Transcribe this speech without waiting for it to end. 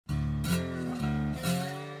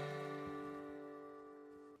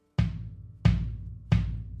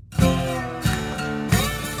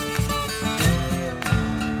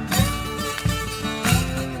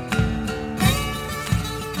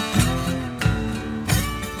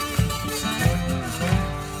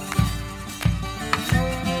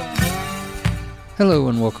Hello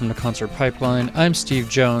and welcome to Concert Pipeline. I'm Steve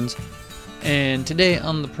Jones, and today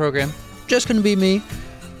on the program, just going to be me.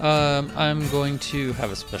 I'm going to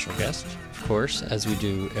have a special guest, of course, as we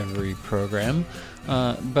do every program.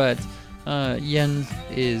 But Yen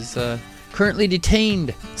is currently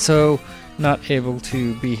detained, so not able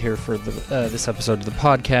to be here for this episode of the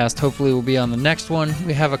podcast. Hopefully we'll be on the next one.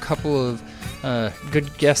 We have a couple of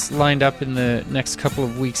good guests lined up in the next couple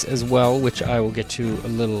of weeks as well, which I will get to a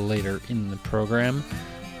little later in the program.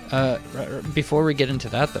 Before we get into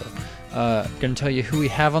that, though, I'm going to tell you who we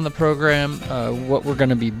have on the program, what we're going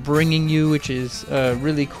to be bringing you, which is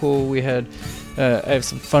really cool. I have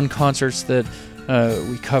some fun concerts that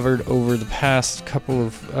we covered over the past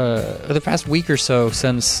the past week or so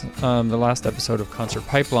since the last episode of Concert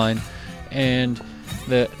Pipeline, and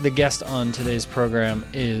the guest on today's program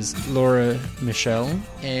is Laura Michelle,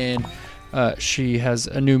 and she has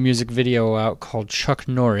a new music video out called Chuck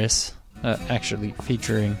Norris, actually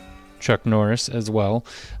featuring Chuck Norris as well.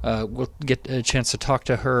 We'll get a chance to talk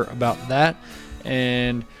to her about that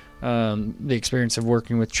and the experience of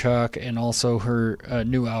working with Chuck, and also her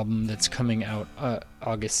new album that's coming out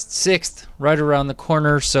August 6th, right around the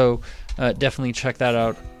corner, so definitely check that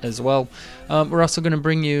out as well. We're also going to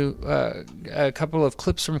bring you a couple of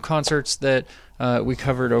clips from concerts that we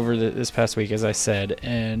covered over this past week, as I said,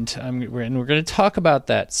 and we're going to talk about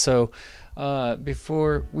that. So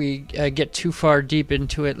before we get too far deep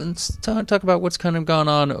into it, let's talk about what's kind of gone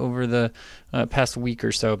on over the past week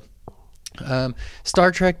or so.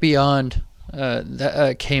 Star Trek Beyond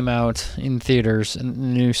that came out in theaters, a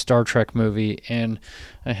new Star Trek movie, and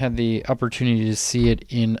I had the opportunity to see it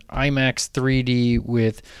in IMAX 3D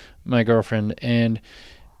with my girlfriend, and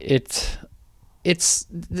I'm just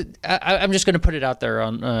going to put it out there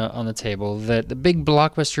on the table that the big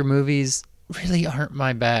blockbuster movies really aren't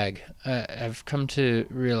my bag. I've come to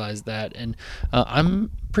realize that, and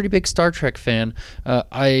I'm a pretty big Star Trek fan.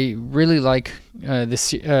 I really like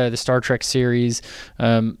the Star Trek series.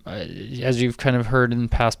 As you've kind of heard in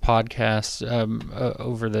past podcasts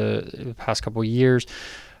over the past couple of years,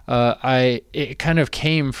 it kind of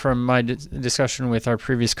came from my discussion with our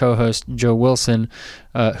previous co-host, Joe Wilson,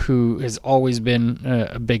 who has always been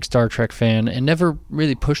a big Star Trek fan and never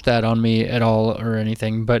really pushed that on me at all or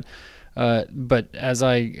anything, but as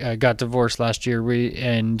I got divorced last year,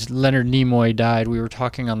 and Leonard Nimoy died, we were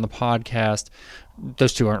talking on the podcast.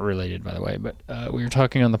 Those two aren't related, by the way, but we were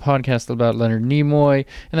talking on the podcast about Leonard Nimoy,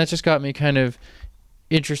 and that just got me kind of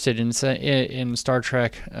interested in Star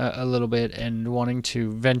Trek a little bit, and wanting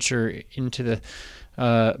to venture into the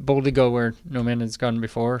boldly go where no man has gone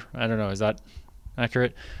before. I don't know, is that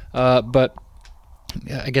accurate? But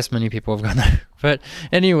I guess many people have gone there. But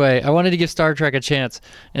anyway, I wanted to give Star Trek a chance,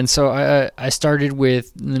 and so I started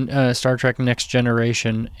with Star Trek Next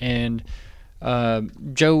Generation, and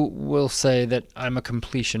Joe will say that I'm a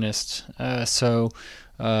completionist, so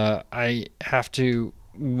I have to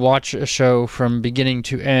watch a show from beginning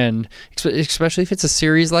to end, especially if it's a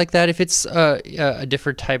series like that. If it's a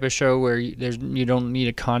different type of show where you don't need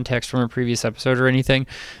a context from a previous episode or anything,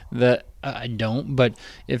 that I don't. But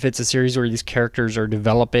if it's a series where these characters are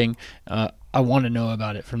developing, I want to know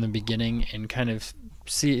about it from the beginning and kind of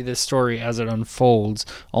see the story as it unfolds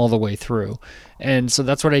all the way through. And so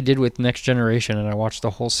that's what I did with Next Generation, and I watched the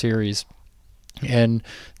whole series. And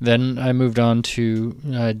then I moved on to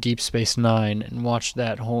Deep Space Nine and watched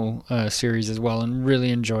that whole series as well, and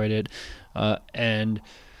really enjoyed it. And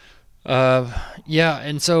so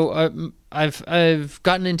I've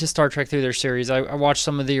gotten into Star Trek through their series. I watched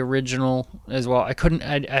some of the original as well. I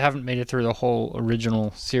haven't made it through the whole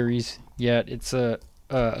original series yet. It's a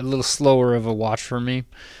little slower of a watch for me,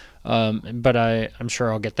 but I'm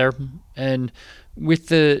sure I'll get there. And with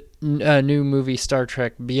the new movie Star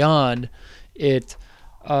Trek Beyond, it's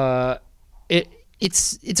a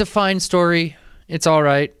fine story. It's all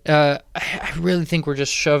right. I really think we're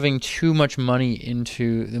just shoving too much money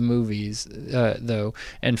into the movies, though,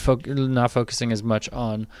 and not focusing as much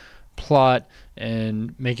on plot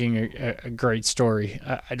and making a great story.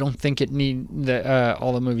 I don't think all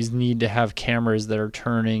the movies need to have cameras that are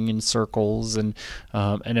turning in circles and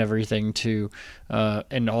everything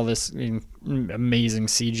and all this amazing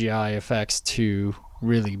CGI effects to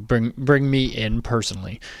really bring me in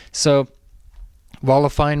personally. So while a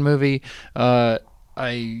fine movie, I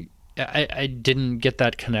didn't get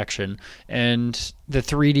that connection, and the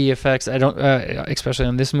 3D effects, I don't, especially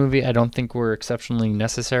on this movie, I don't think were exceptionally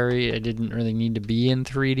necessary. I didn't really need to be in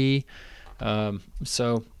 3D,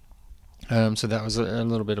 so that was a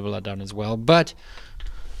little bit of a letdown as well. But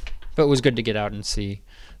it was good to get out and see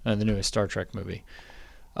the newest Star Trek movie.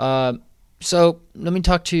 So let me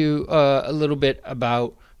talk to you a little bit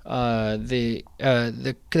about the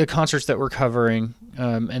concerts that we're covering,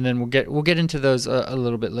 and then we'll get into those a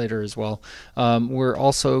little bit later as well. We're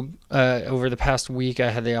also over the past week, I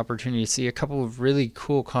had the opportunity to see a couple of really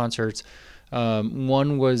cool concerts.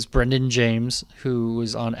 One was Brendan James, who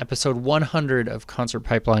was on episode 100 of Concert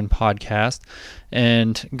Pipeline podcast,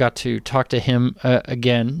 and got to talk to him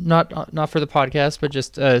again, not for the podcast, but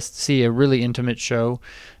just see a really intimate show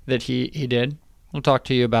that he did. We'll talk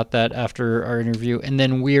to you about that after our interview. And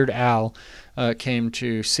then Weird Al came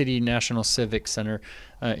to City National Civic Center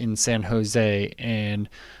in San Jose, and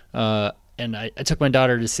I took my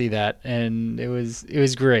daughter to see that, and it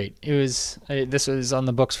was great. This was on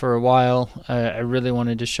the books for a while. I really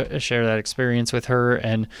wanted to share that experience with her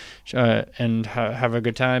and have a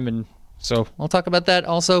good time, and so I'll talk about that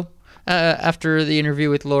also after the interview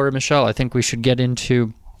with Laura Michelle. I think we should get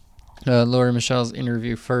into Laura Michelle's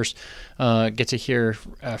interview first, get to hear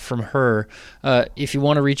from her. If you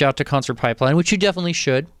want to reach out to Concert Pipeline, which you definitely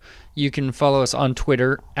should, you can follow us on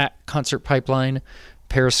Twitter at Concert Pipeline,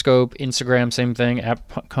 Periscope, Instagram, same thing, at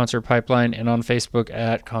Concert Pipeline, and on Facebook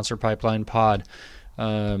at Concert Pipeline Pod,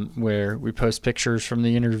 where we post pictures from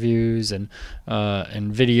the interviews and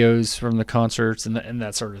videos from the concerts and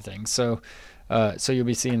that sort of thing. So you'll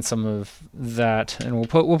be seeing some of that, and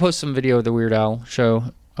we'll post some video of the Weird Al show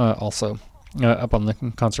also up on the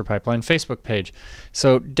Concert Pipeline Facebook page.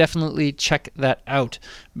 So definitely check that out.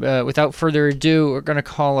 Without further ado, we're going to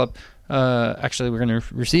call up, actually we're going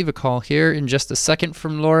to receive a call here in just a second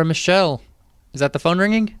from Laura Michelle. Is that the phone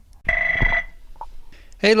ringing?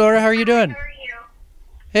 Hey Laura, how are you doing? How are you?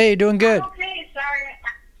 Hey, doing good. I'm okay, sorry.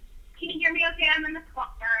 Can you hear me okay? I'm in the car,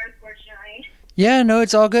 unfortunately. Yeah, no,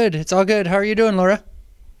 it's all good. It's all good. How are you doing, Laura?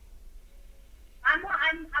 I'm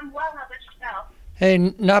well. How about yourself? Hey,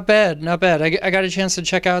 not bad, not bad. I got a chance to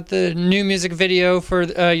check out the new music video for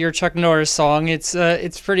your Chuck Norris song. It's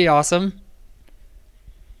pretty awesome.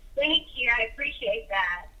 Thank you. I appreciate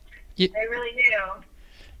that. I really do.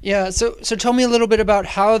 Yeah. So tell me a little bit about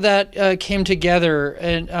how that came together,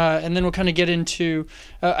 and then we'll kind of get into.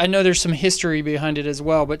 I know there's some history behind it as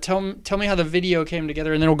well, but tell me how the video came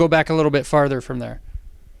together, and then we'll go back a little bit farther from there.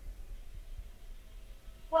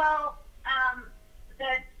 Well,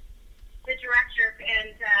 the director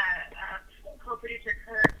and co-producer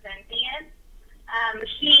Kurt Sentian,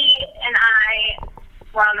 he and I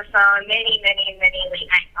were on the phone many late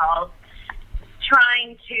night calls,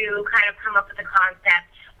 trying to kind of come up with a concept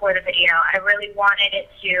for the video. I really wanted it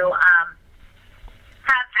to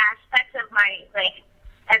have aspects of my, like,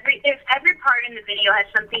 every part in the video has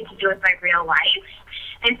something to do with my real life,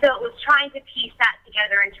 and so it was trying to piece that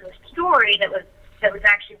together into a story that was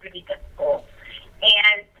actually really difficult.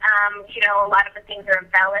 And a lot of the things are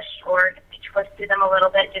embellished or twisted them a little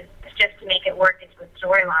bit just to make it work into a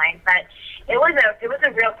storyline. But it was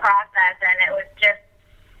a real process, and it was just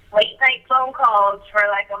late night phone calls for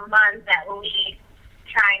like a month at least,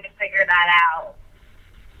 trying to figure that out.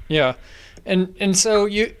 Yeah. And so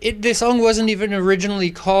the song wasn't even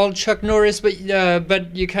originally called Chuck Norris, but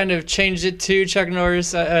you kind of changed it to Chuck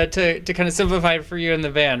Norris to kind of simplify it for you and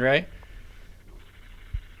the band, right?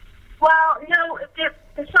 Well, no,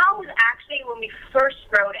 the song was actually, when we first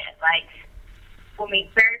wrote it, like when we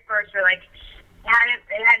very first were like, it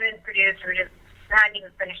hadn't been produced, we just hadn't even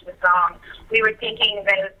finished the song. We were thinking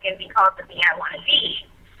that it was going to be called Something I Want to Be,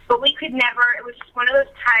 but we could never. It was just one of those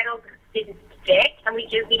titles that didn't stick, and we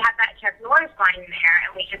had that Chuck Norris line in there,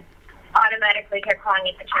 and we just automatically kept calling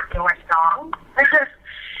it the Chuck Norris song.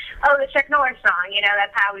 Oh, the Chuck Norris song,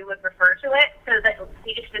 that's how we would refer to it. So that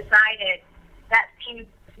we just decided that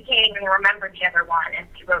we can't even remember the other one, and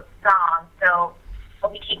we wrote the song, so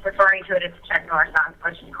we keep referring to it as the Chuck Norris song, so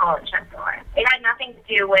let's just call it Chuck Norris. It had nothing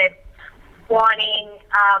to do with wanting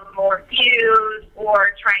more views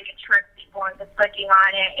or trying to trick people into clicking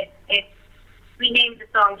on it. We named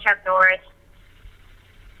the song Chuck Norris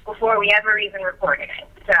before we ever even recorded it.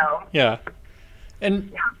 So yeah,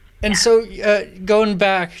 and so going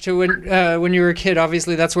back to when you were a kid,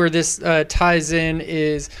 obviously that's where this ties in.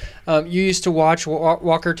 Is you used to watch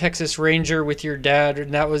Walker Texas Ranger with your dad,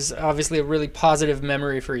 and that was obviously a really positive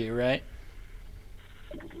memory for you, right?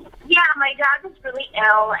 Yeah, my dad was really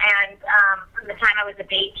ill, and from the time I was a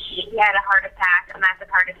baby, he had a heart attack, a massive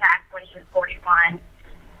heart attack when he was 41,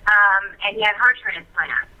 and he had heart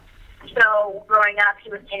transplant. So growing up, he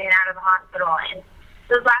was in and out of the hospital, and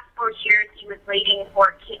those last 4 years, he was waiting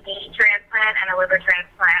for a kidney transplant and a liver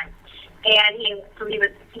transplant, and he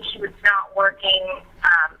was not working.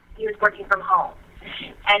 He was working from home,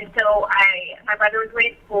 and so my brother was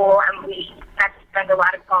away at school, and we got to spend a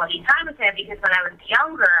lot of quality time with him because when I was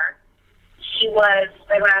younger, he was,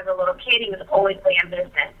 like when I was a little kid, he was always Lamb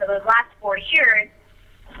business. So those last 4 years,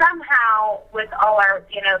 somehow with all our,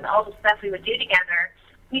 all the stuff we would do together,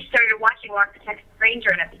 we started watching Walker Texas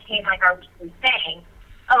Ranger, and it became like our weekly thing.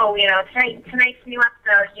 Oh, tonight's new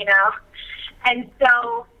episode, And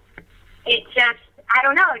so it just, I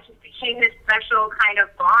don't know, it just became this special kind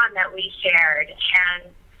of bond that we shared.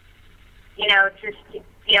 And, just to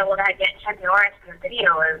be able to get Chuck Norris in the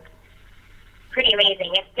video is pretty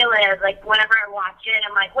amazing. It still is. Like, whenever I watch it,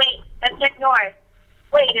 I'm like, wait, that's Chuck Norris.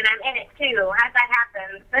 Wait, and I'm in it too. How'd that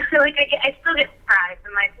happen? Like, I still get surprised.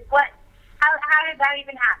 I'm like, what? How did that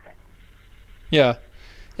even happen? Yeah.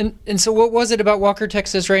 And so what was it about Walker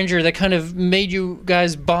Texas Ranger that kind of made you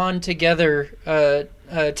guys bond together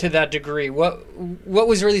to that degree? What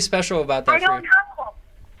was really special about that? I don't know.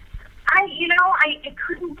 I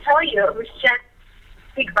couldn't tell you. It was just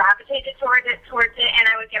we gravitated towards it, and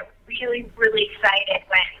I would get really, really excited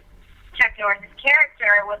when Chuck Norris's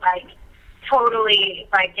character would totally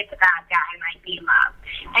get the bad guy and beat him up.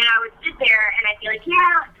 And I would sit there and I'd be like,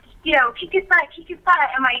 yeah, kick his butt.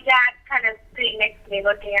 And my dad kind of sitting next to me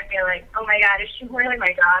looking at me like, oh my God, is she really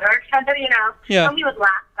my daughter? Yeah. And he would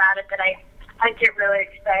laugh about it, but I'd get really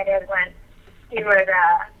excited when he would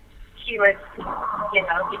beat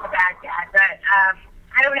the bad guy. But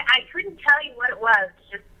I couldn't tell you what it was.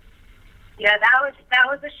 Just, that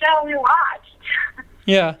was the show we watched.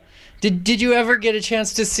 Yeah. Did you ever get a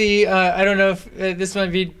chance to see, I don't know if this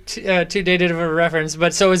might be too dated of a reference,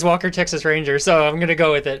 but so is Walker Texas Ranger, so I'm going to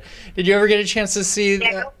go with it. Did you ever get a chance to see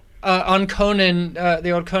on Conan,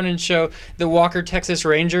 the old Conan show, the Walker Texas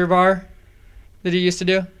Ranger bar that he used to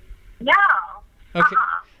do? No. Okay.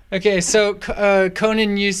 Okay, so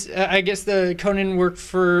Conan used, I guess the Conan worked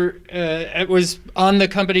for, it was on the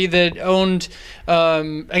company that owned,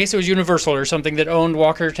 I guess it was Universal or something that owned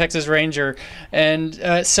Walker Texas Ranger. And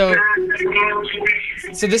so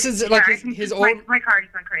this is like his old... My car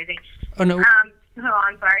just went crazy. Oh, no. Hold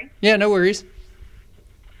on, sorry. Yeah, no worries.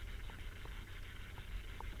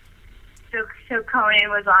 So Conan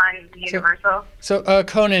was on Universal. So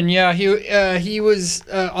Conan, yeah, he was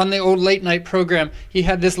on the old late night program. He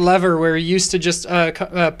had this lever where he used to just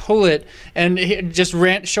pull it and just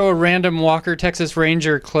show a random Walker Texas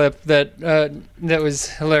Ranger clip that was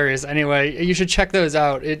hilarious. Anyway, you should check those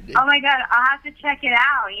out. Oh my God, I'll have to check it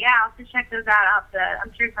out. Yeah, I'll have to check those out.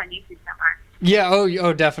 I'm sure it's on YouTube somewhere. Yeah,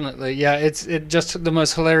 oh, definitely. Yeah, it's just the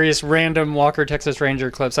most hilarious random Walker Texas Ranger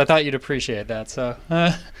clips. I thought you'd appreciate that. So.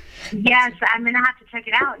 Yes, I'm going to have to check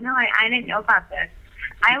it out. No, I didn't know about this.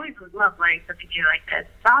 I always would love learning something new like this.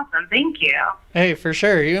 It's awesome. Thank you. Hey, for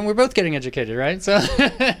sure. And we're both getting educated, right? So,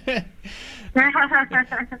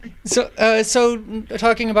 so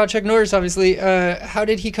talking about Chuck Norris, obviously, how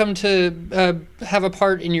did he come to have a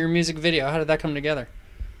part in your music video? How did that come together?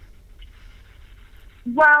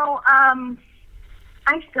 Well, I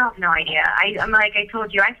still have no idea. I'm like I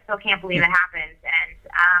told you, I still can't believe it happened. And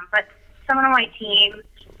but someone on my team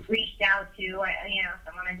reached out to,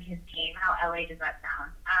 someone on his team. How LA does that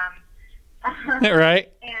sound?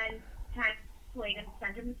 Right. And kind of played him,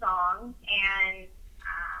 sent him a song, and,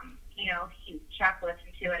 Chuck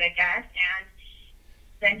listened to it, I guess, and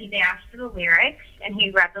then they asked for the lyrics, and he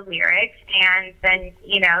read the lyrics, and then,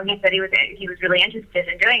 he said he was really interested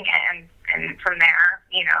in doing it, and from there,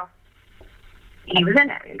 he was in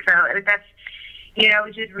it. And so that's,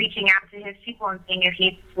 just reaching out to his people and seeing if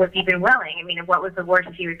he was even willing. I mean, what was the worst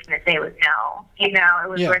he was going to say was no. It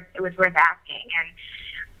was worth asking. And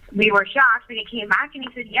we were shocked when he came back and he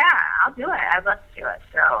said, yeah, I'll do it. I'd love to do it.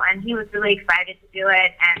 So, and he was really excited to do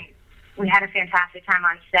it. And we had a fantastic time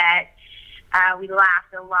on set. We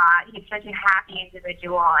laughed a lot. He's such a happy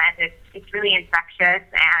individual, and it's really infectious.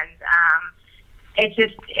 And it's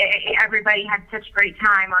just everybody had such a great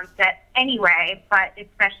time on set anyway, but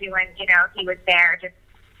especially when he was there. Just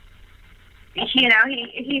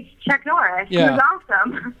he's Chuck Norris. Yeah. He was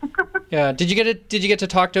awesome. Yeah. Did you get to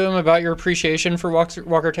talk to him about your appreciation for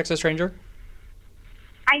Walker Texas Ranger?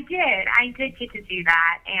 I did get to do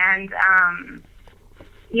that, and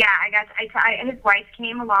his wife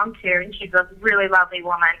came along too, and she's a really lovely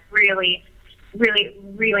woman, really, really,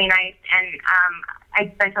 really nice, and I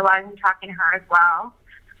spent a lot of time talking to her as well,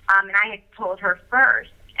 and I had told her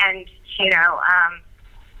first, and to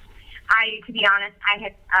be honest, I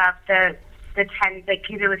had the 10,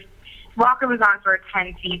 because it was Walker was on for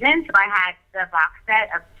 10 seasons, so I had the box set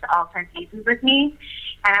of all 10 seasons with me,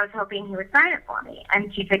 and I was hoping he would sign it for me.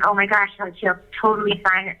 And she's like, "Oh my gosh, she'll totally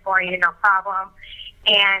sign it for you, no problem."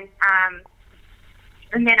 And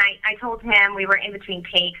then I told him, we were in between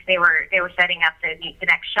takes. They were setting up the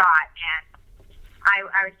next shot, and I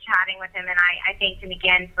was chatting with him, and I thanked him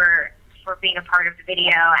again for for being a part of the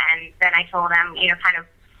video. And then I told him, kind of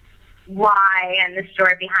why and the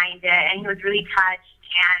story behind it. And he was really touched,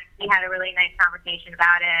 and we had a really nice conversation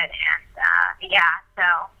about it. And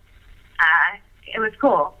it was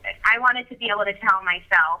cool. I wanted to be able to tell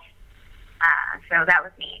myself, so that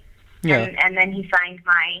was neat. Yeah. And then he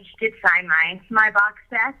did sign my box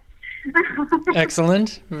set.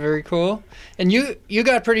 Excellent, very cool. And you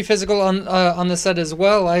got pretty physical on the set as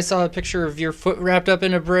well. I saw a picture of your foot wrapped up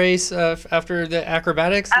in a brace after the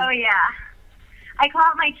acrobatics. Oh yeah, I call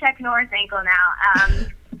it my Chuck Norris ankle now.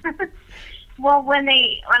 Well, when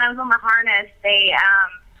I was on the harness, they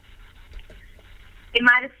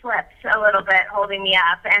might have slipped a little bit, holding me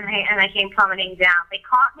up, and I came plummeting down. They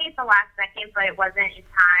caught me at the last second, but it wasn't in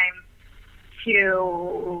time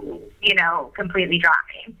to, completely drop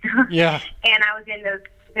me. Yeah. And I was in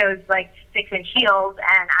those like 6-inch heels,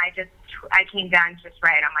 and I came down just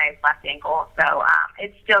right on my left ankle. So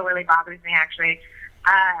it still really bothers me, actually.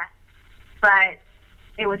 But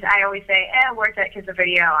I always say, worth it because the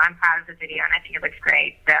video, I'm proud of the video, and I think it looks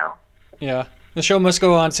great. So. Yeah. The show must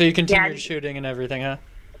go on, so you continued shooting and everything, huh?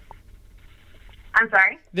 I'm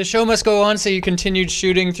sorry? The show must go on, so you continued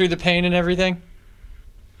shooting through the pain and everything?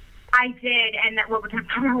 I did, and what the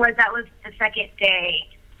problem was, that was the second day,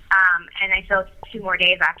 and I still had 2 more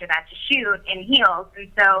days after that to shoot in heels. And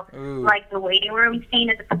so, like the waiting room scene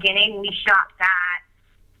at the beginning, we shot that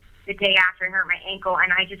the day after I hurt my ankle,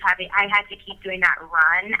 and I had to keep doing that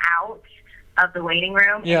run out of the waiting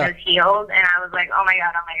room in those heels, and I was like, oh my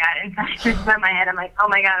god, inside my head, I'm like, oh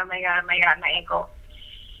my god, my ankle.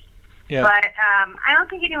 Yeah. But I don't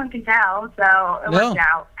think anyone can tell, so it worked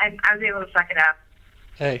out. I was able to suck it up.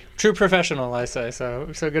 Hey, true professional, I say. So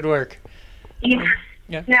good work. Yeah.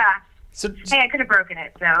 Yeah. So, hey, I could have broken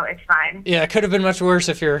it, so it's fine. Yeah, it could have been much worse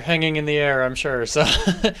if you're hanging in the air, I'm sure. So.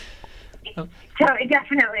 So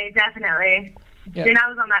definitely. Yeah. And I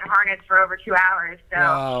was on that harness for over 2 hours,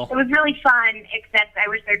 so It was really fun. Except I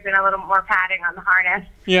wish there'd been a little more padding on the harness.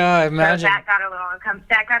 Yeah, I imagine. So that got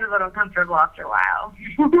a little uncomfortable after a while.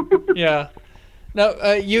 Yeah. Now,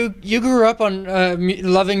 you grew up on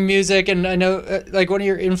loving music, and I know like one of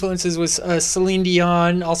your influences was Celine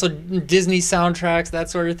Dion, also Disney soundtracks, that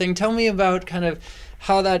sort of thing. Tell me about kind of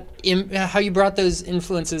how how you brought those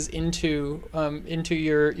influences into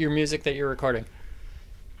your music that you're recording.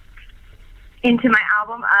 Into my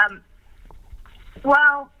album,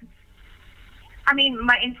 well, I mean,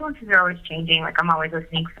 my influences are always changing. Like, I'm always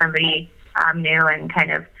listening to somebody new and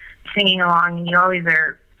kind of singing along, and you always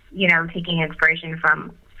are, taking inspiration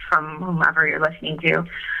from whomever you're listening to.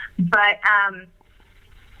 But I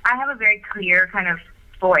have a very clear kind of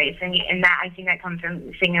voice, and that I think that comes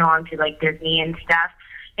from singing along to like Disney and stuff.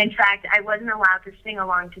 In fact, I wasn't allowed to sing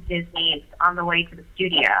along to Disney on the way to the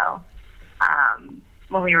studio.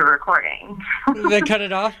 When we were recording. They cut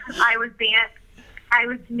it off? I was because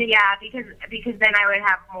then I would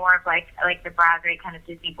have more of like the Broadway kind of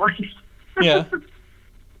Disney voice. Yeah.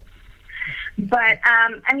 But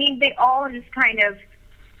I mean, they all just kind of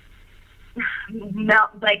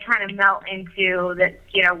melt into this,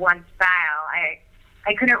 one style.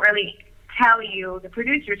 I couldn't really tell you. The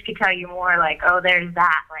producers could tell you more like, oh, there's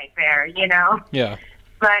that right there, Yeah.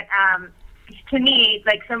 But to me,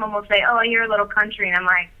 like, someone will say, oh, I hear a little country, and I'm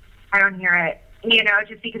like, I don't hear it,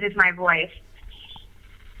 just because it's my voice.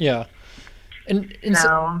 Yeah. And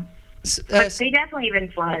but they definitely have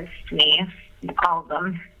influenced me, all of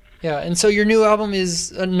them. Yeah, and so your new album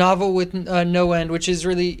is A Novel with No End, which is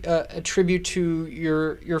really a tribute to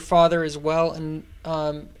your father as well, and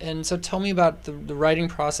so tell me about the writing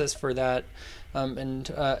process for that, and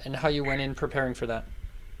how you went in preparing for that.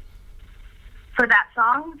 For that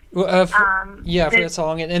song? For that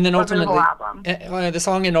song, and then ultimately the whole album. The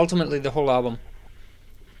song and ultimately the whole album.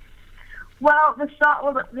 Well, the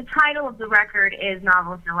title of the record is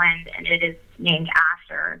Novel with No End, and it is named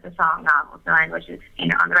after the song Novel with No End, which is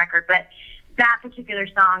on the record. But that particular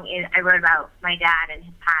song I wrote about my dad and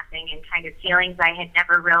his passing, and kind of feelings I had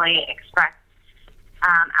never really expressed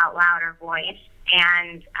out loud or voiced.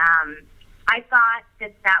 And I thought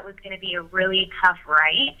that was going to be a really tough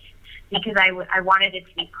write, because I wanted it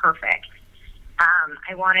to be perfect.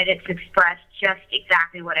 I wanted it to express just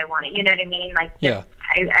exactly what I wanted. You know what I mean? Like, yeah.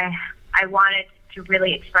 I wanted to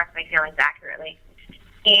really express my feelings accurately.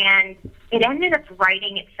 And it ended up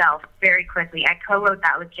writing itself very quickly. I co-wrote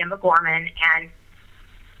that with Jim McGorman, and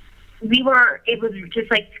it was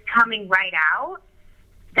just like coming right out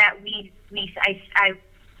that the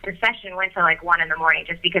session went to like 1 a.m,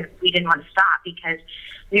 just because we didn't want to stop, because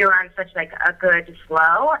we were on such like a good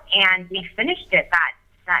flow, and we finished it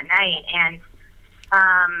that night. And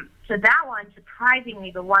So that one,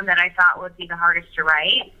 surprisingly, the one that I thought would be the hardest to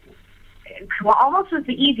write, well, almost was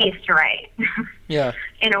the easiest to write. Yeah.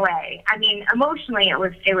 In a way. I mean, emotionally, it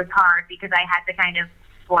was hard because I had to kind of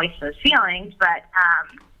voice those feelings, but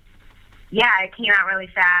yeah, it came out really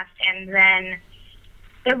fast. And then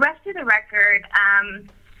the rest of the record,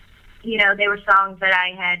 you know, they were songs that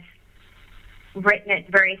I had written at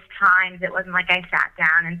various times. It wasn't like I sat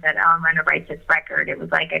down and said, oh, I'm going to write this record. It was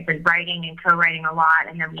like I'd been writing and co-writing a lot,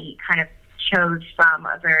 and then we kind of chose from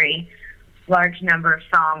a very large number of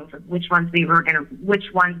songs of which ones we were going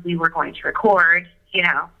to record, you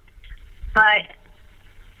know. But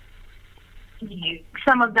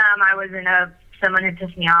some of them I was in someone had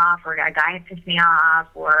pissed me off, or a guy had pissed me off,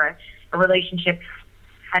 or a relationship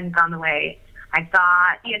hadn't gone the way I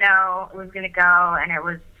thought, you know, it was going to go, and it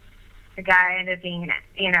was the guy ended up being,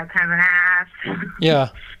 you know, kind of an ass. Yeah.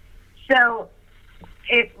 So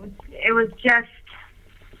it was just,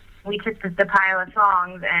 we took the pile of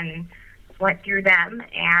songs and went through them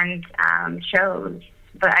and chose.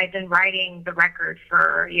 But I've been writing the record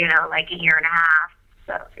for, you know, like a year and a half.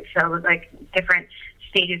 So it was like different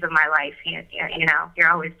stages of my life. You know,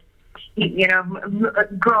 you're always, you know,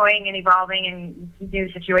 growing and evolving, and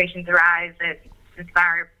new situations arise that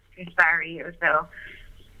inspire you. So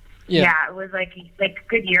yeah, it was like a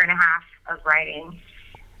good year and a half of writing.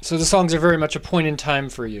 So the songs are very much a point in time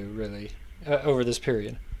for you, really, over this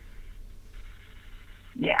period.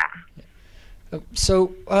 Yeah. So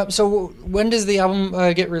when does the album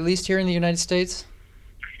get released here in the United States?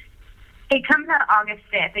 It comes out August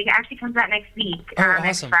 5th. It actually comes out next week, awesome.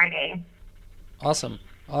 next Friday. Awesome.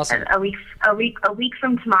 A week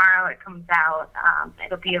from tomorrow, it comes out.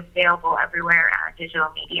 It'll be available everywhere. Digital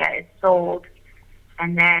media is sold,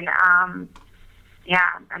 and then and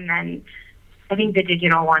then I think the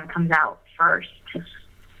digital one comes out first.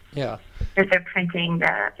 Yeah. Because they're printing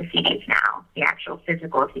the CDs now, the actual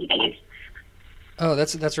physical CDs. Oh,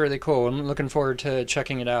 that's really cool. I'm looking forward to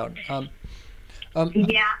checking it out. Yeah,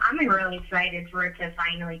 I'm really excited for it to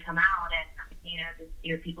finally come out and, you know, to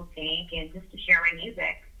see what people think and just to share my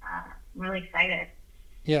music. I'm really excited.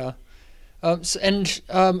 Yeah. So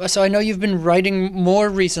I know you've been writing more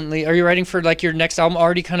recently. Are you writing for like your next album?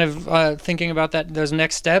 Already kind of thinking about those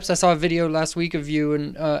next steps. I saw a video last week of you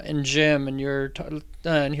and Jim, and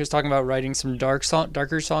and he was talking about writing some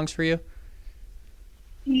darker songs for you.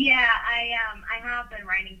 Yeah, I have been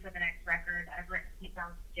writing for the next record. I've written a few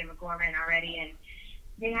songs with Jim McGorman already, and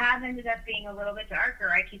they have ended up being a little bit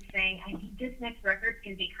darker. I keep saying, I think this next record's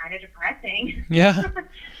going to be kind of depressing. Yeah.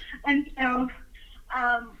 And so,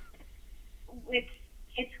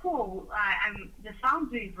 it's cool. The songs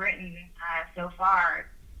we've written so far,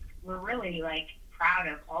 we're really like proud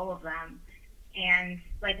of all of them. And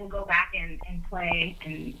like we'll go back and play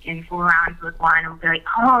and fool around with one, and we'll be like,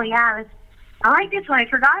 oh yeah, I like this one. I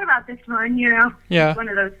forgot about this one. You know, yeah, it's one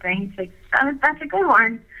of those things. Like that's a good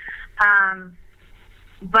one.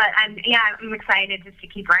 But I'm excited just to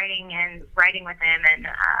keep writing with him and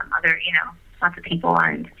other, you know, lots of people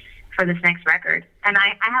and for this next record. And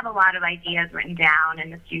I have a lot of ideas written down,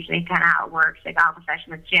 and that's usually kind of how it works. I got a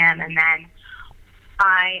session with Jim, and then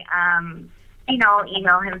I, you know,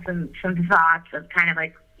 email him some thoughts of kind of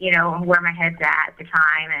like, you know, where my head's at the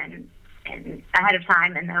time and ahead of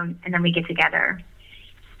time, and then we get together.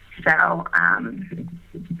 So, and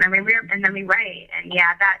then we write. And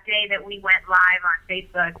yeah, that day that we went live on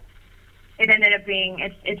Facebook, it ended up being,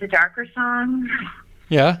 it's a darker song.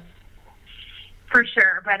 Yeah. For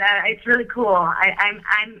sure, but it's really cool.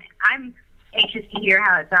 I'm anxious to hear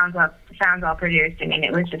how it sounds all produced. I mean,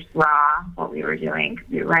 it was just raw what we were doing.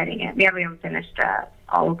 We were writing it. We haven't even finished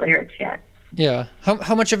all the lyrics yet. Yeah.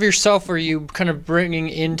 How much of yourself are you kind of bringing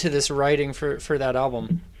into this writing for that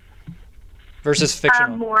album versus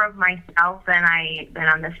fictional? More of myself than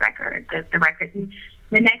on this record.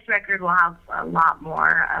 The next record will have a lot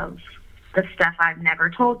more of the stuff I've never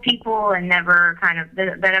told people and never kind of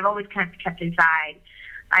that I've always kind of kept inside.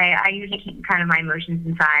 I usually keep kind of my emotions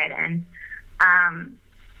inside, and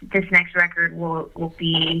this next record will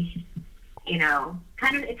be, you know,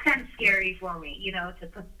 it's kind of scary for me, you know, to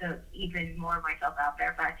put even more of myself out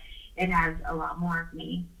there, but it has a lot more of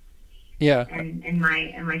me. Yeah. And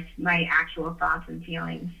my actual thoughts and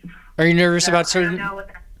feelings. Are you nervous about certain? I don't know what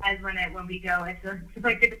that says when we go. It's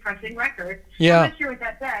like a depressing record. Yeah. I'm not sure what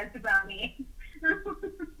that says about me.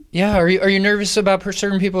 Yeah. Are you nervous about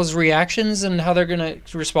certain people's reactions and how they're gonna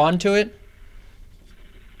respond to it?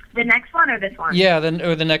 The next one or this one? Yeah,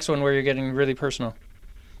 or the next one where you're getting really personal.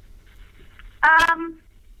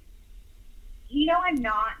 You know, I'm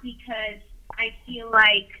not, because I feel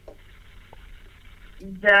like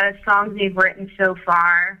the songs they've written so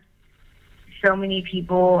far, so many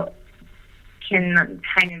people can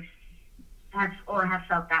kind of have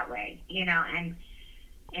felt that way, you know, and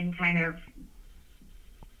kind of,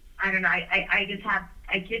 I don't know,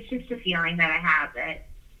 it's just a feeling that I have that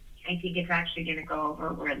I think it's actually going to go over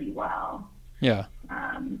really well. Yeah.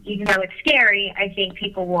 Even though it's scary, I think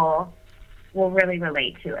people will really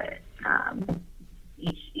relate to it.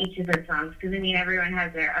 Each of those songs, because I mean, everyone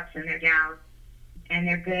has their ups and their downs, and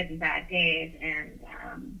their good and bad days, and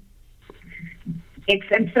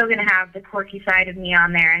I'm still going to have the quirky side of me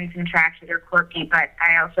on there, and some tracks that are quirky, but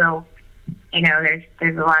I also, you know, there's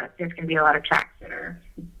going to be a lot of tracks that are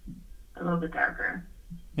a little bit darker.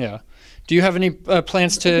 Yeah. Do you have any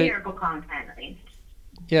plans to? Lyrical content, at least.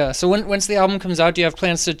 Yeah. So once the album comes out, do you have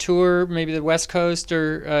plans to tour maybe the West Coast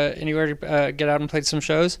or anywhere to get out and play some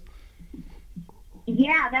shows?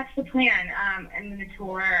 Yeah, that's the plan. I'm going to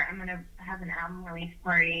tour. I'm going to have an album release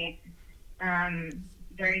party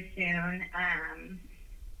very soon, and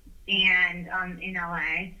in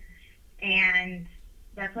LA, and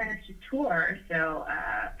that plan is to tour. So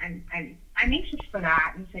I'm anxious for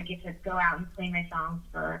that, and to get to go out and play my songs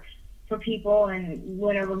for people and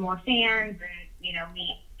win over more fans, and you know,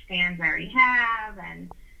 meet fans I already have,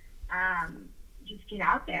 and just get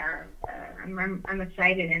out there. I'm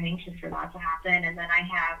excited and anxious for that to happen. And then I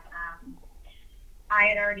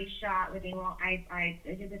had already shot with I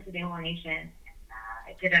did this with A1 Nation.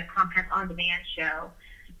 I did a Compact On Demand show,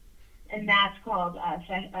 and that's called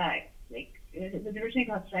it was originally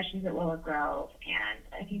called Sessions at Willow Grove, and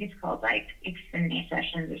I think it's called like Xfinity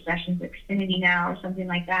Sessions or Sessions Xfinity now or something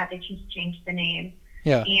like that. They just changed the name.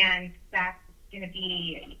 Yeah. And that's going to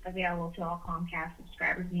be available to all Comcast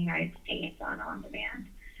subscribers in the United States on demand.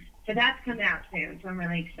 So that's coming out soon. So I'm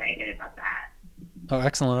really excited about that. Oh,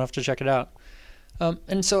 excellent! I'll have to check it out.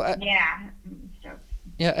 And so yeah.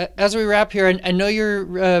 Yeah, as we wrap here, I know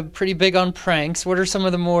you're pretty big on pranks. What are some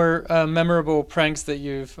of the more memorable pranks that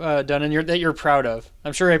you've done and that you're proud of?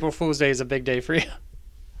 I'm sure April Fool's Day is a big day for you.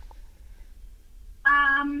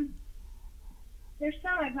 There's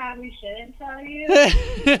some I probably shouldn't tell you.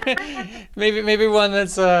 maybe one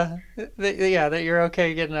that's that you're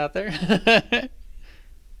okay getting out there.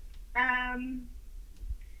 I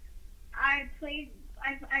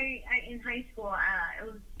in high school. It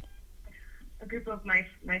was a group of my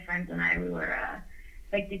friends and I. We were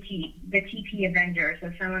like the TP Avengers. So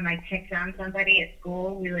if someone like picked on somebody at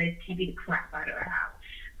school, we would TP the crap out of their house.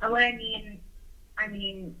 And what I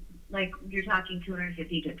mean, like you're talking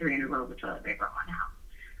 250 to 300 rolls of toilet paper on one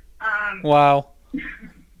house. Wow.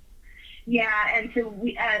 Yeah, and so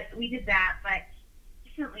we did that, but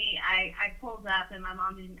recently I pulled up, and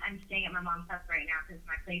I'm staying at my mom's house right now because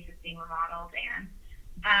my place is being remodeled,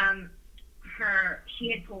 and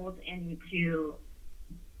she had pulled into,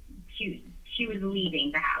 she was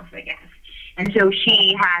leaving the house, I guess, and so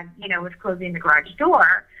she had, was closing the garage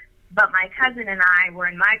door, but my cousin and I were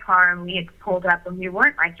in my car, and we had pulled up, and we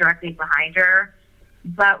weren't like directly behind her,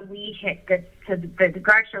 but we hit the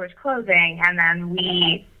garage door was closing, and then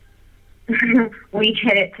we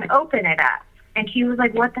hit it to open it up. And she was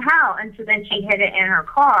like, what the hell? And so then she hit it in her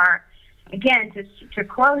car again to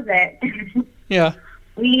close it. Yeah.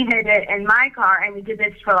 We hit it in my car, and we did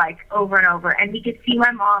this for like over and over. And we could see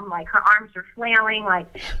my mom, like her arms were flailing, like,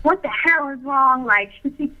 what the hell is wrong? Like,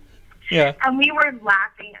 yeah. And we were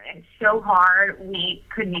laughing so hard we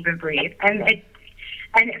couldn't even breathe. And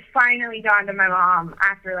it finally dawned on my mom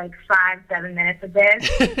after like 5-7 minutes of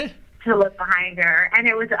this to look behind her, and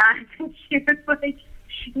it was us. And she was like,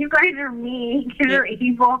 you guys are mean, you guys are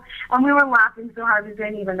evil. And we were laughing so hard we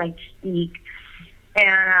couldn't even like speak.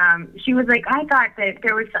 And she was like, I thought that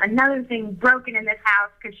there was another thing broken in this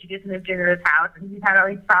house because she just moved into this house and she's had all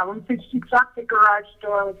these problems. And she thought the garage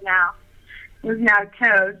door was now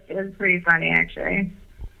toast. It was pretty funny, actually.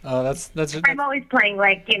 Oh, that's. I'm always playing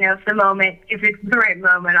like, if it's the right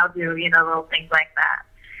moment, I'll do, little things like that.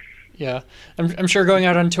 Yeah, I'm sure going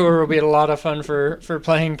out on tour will be a lot of fun for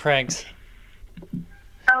playing pranks.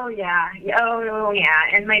 Oh yeah,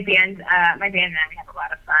 and my band and I have a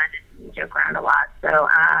lot of fun and we joke around a lot. So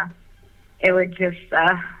it would just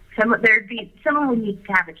someone would need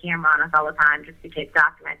to have a camera on us all the time just to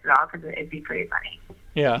document it all because it'd be pretty funny.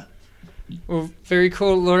 Yeah. Well, very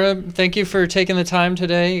cool, Laura. Thank you for taking the time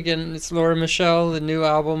today. Again, it's Laura Michelle. The new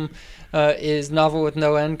album is Novel with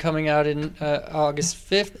No End, coming out in August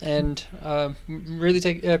 5th, and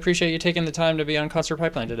really appreciate you taking the time to be on Concert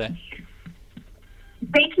Pipeline today.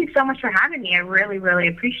 Thank you so much for having me. I really, really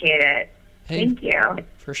appreciate it. Hey, thank you.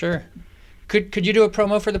 For sure. Could you do a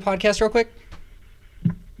promo for the podcast real quick?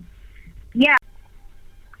 Yeah.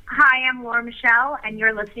 Hi, I am Laura Michelle, and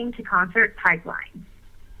you're listening to Concert Pipeline.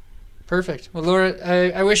 Perfect. Well, Laura,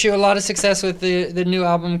 I wish you a lot of success with the new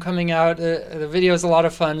album coming out. The video is a lot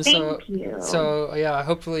of fun. Thank you. So yeah,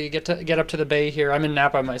 hopefully you get up to the Bay here. I'm in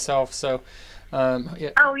Napa myself, so.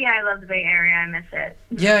 Yeah. Oh yeah, I love the Bay Area. I miss it.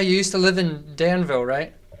 Yeah, you used to live in Danville,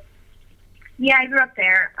 right? Yeah, I grew up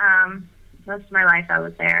there. Most of my life I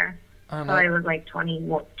was there. Oh, So I was like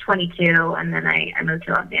 22, and then I moved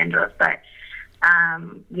to Los Angeles. But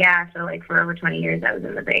yeah, so like for over 20 years I was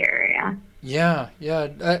in the Bay Area. Yeah.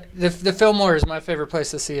 The Fillmore is my favorite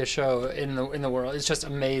place to see a show in the world. It's just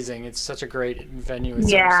amazing. It's such a great venue.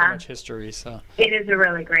 It's so much history. So it is a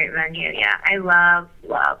really great venue. Yeah, I love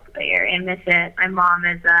the Bay Area. I miss it. My mom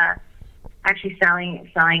is actually selling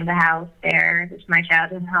the house there. It's my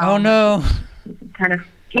childhood home. Oh no. Kind of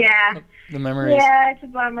The memories. Yeah, it's a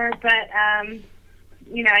bummer, but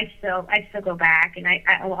you know, I still go back, and I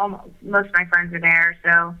most of my friends are there,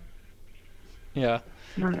 so yeah.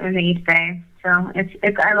 I'm in the East Bay, so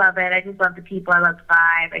it's I love it. I just love the people. I love the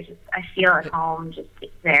vibe. I feel at home just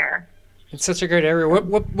there. It's such a great area.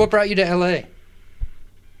 What brought you to LA?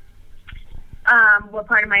 What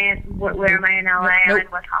part of where am I in LA? I'm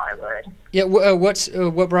in West Hollywood. Yeah.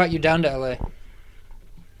 What brought you down to LA?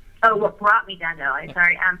 Oh, what brought me down to LA?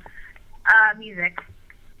 Sorry. Music.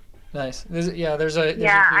 Nice. There's a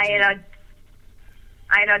I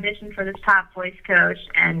had auditioned for this top voice coach,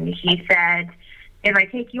 and he said, if I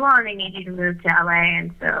take you on, I need you to move to LA.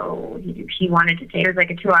 And so he wanted to take, it was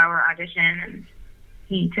like a 2-hour audition, and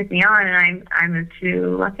he took me on, and I moved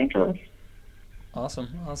to Los Angeles. Awesome.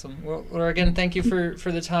 Well, Laura, again, thank you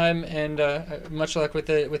for the time, and much luck with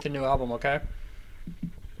the new album. Okay.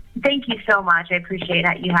 Thank you so much. I appreciate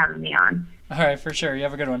you having me on. All right, for sure. You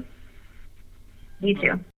have a good one. You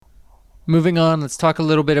too. Moving on, let's talk a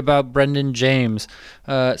little bit about Brendan James.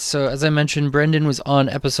 So as I mentioned, Brendan was on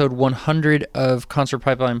episode 100 of Concert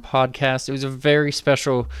Pipeline Podcast. It was a very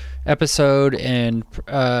special episode and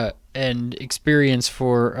experience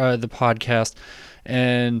for the podcast.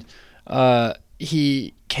 And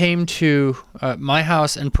he came to my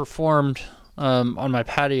house and performed on my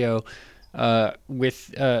patio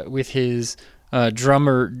with his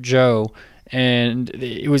drummer Joe. And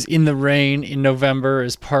it was in the rain in November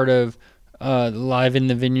as part of Live in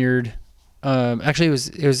the Vineyard. Actually,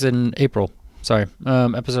 it was in April. Sorry,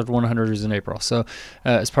 episode 100 was in April. So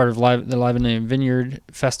as part of the Live in the Vineyard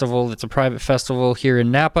festival, it's a private festival here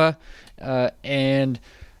in Napa, and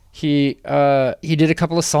he did a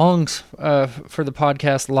couple of songs for the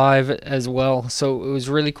podcast live as well. So it was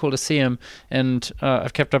really cool to see him. And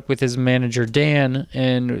I've kept up with his manager Dan,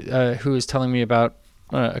 and who was telling me about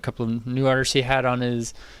a couple of new artists he had on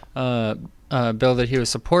his bill that he was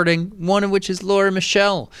supporting, one of which is Laura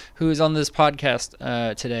Michelle, who is on this podcast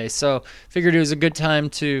today. So figured it was a good time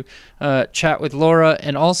to chat with Laura.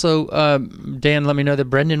 And also, Dan let me know that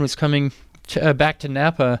Brendan was coming back to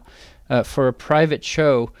Napa for a private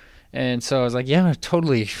show. And so I was like, yeah,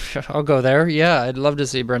 totally. I'll go there. Yeah, I'd love to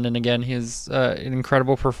see Brendan again. He's an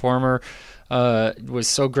incredible performer, was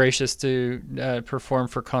so gracious to perform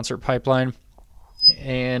for Concert Pipeline.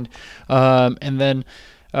 And then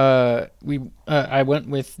I went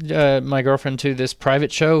with my girlfriend to this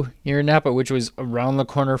private show here in Napa, which was around the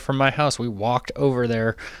corner from my house. We walked over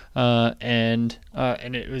there, and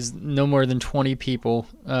it was no more than 20 people.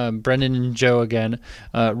 Brendan and Joe again,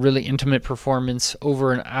 really intimate performance,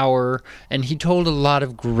 over an hour, and he told a lot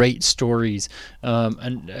of great stories,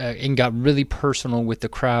 and got really personal with the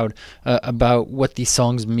crowd about what these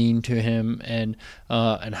songs mean to him, and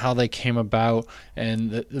how they came about,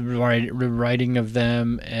 and the writing of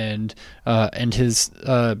them, and his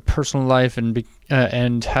personal life,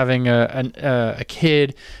 and having a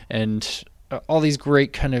kid, and all these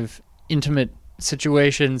great kind of intimate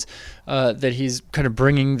situations that he's kind of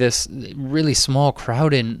bringing this really small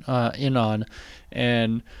crowd in on,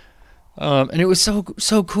 and it was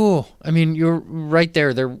so cool. I mean, you're right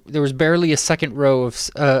there. There was barely a second row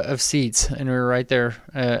of seats, and we were right there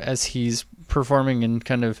as he's performing and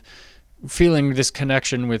kind of feeling this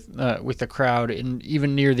connection with the crowd. And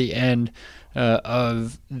even near the end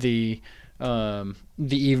of the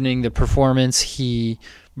evening, the performance, he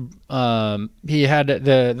had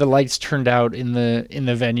the lights turned out in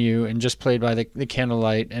the venue and just played by the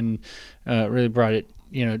candlelight, and really brought it,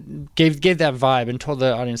 gave that vibe, and told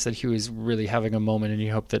the audience that he was really having a moment, and he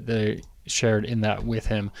hoped that they shared in that with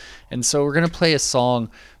him. And so we're gonna play a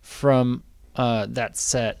song from that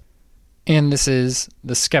set, and this is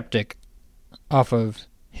The Skeptic off of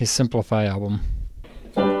his Simplify album.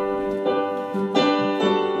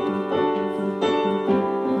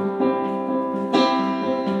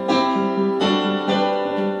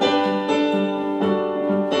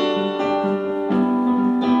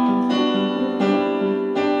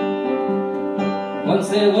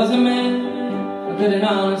 there was a man, a good and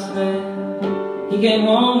honest man. He came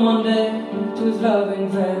home one day to his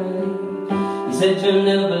loving family. He said, "You'll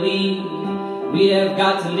never believe we have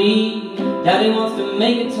got to leave. Daddy wants to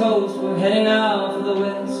make a toast. We're heading out for the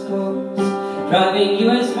West Coast. Driving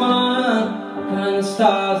US 1, kind of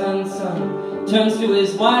stars and sun." Turns to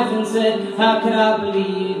his wife and said, "How could I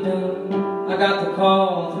believe them? I got the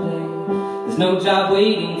call today. There's no job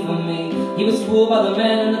waiting for me." He was fooled by the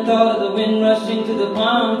man and the thought of the wind rushing to the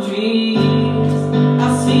palm trees. I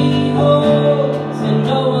see holes in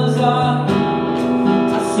Noah's Ark.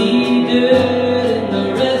 I see dirt in the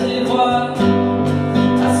reservoir.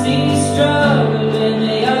 I see struggle in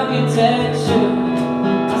the architecture.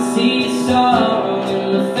 I see sorrow in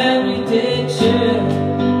the family picture.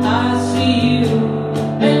 I see you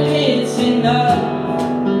and it's enough.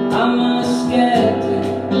 I'm a skeptic.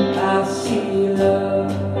 I see love.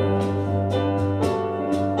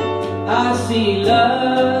 I see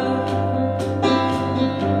love.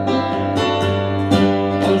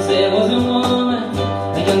 Once there was a woman,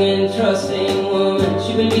 a young and trusting woman.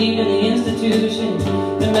 She believed in the institution,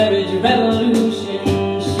 the marriage revolution.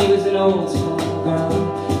 She was an old school girl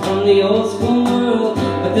from the old school world,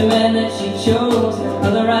 but the man that she chose had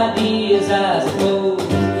other ideas, I suppose.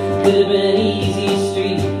 Could have been an easy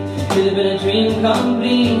street, could have been a dream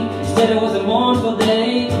complete. Instead it was a mournful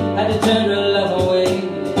day, had to turn her love away.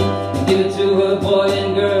 Give it to her boy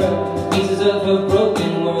and girl, pieces of her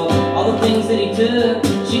broken world. All the things that he took,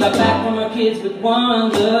 she got back from her kids with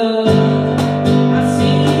wonder. I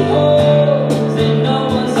see holes in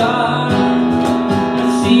Noah's Ark. I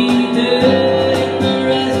see dirt in the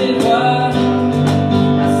reservoir.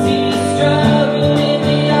 I see struggle in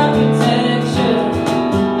the architecture.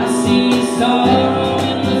 I see sorrow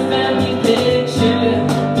in the family picture.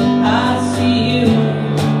 I see you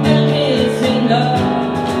and it's enough.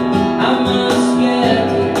 I'm a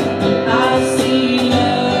skeptic, I see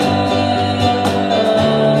love.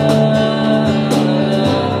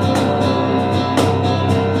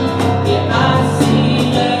 Yeah, I see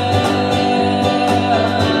love.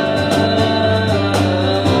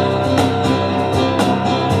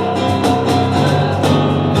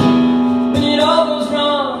 When it all goes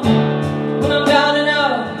wrong, when I'm down and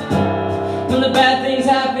out, when the bad things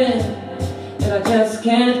happen that I just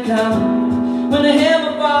can't count, when the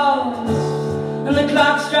hammer falls and the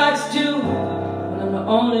clock strikes 2, when I'm the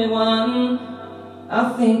only one, I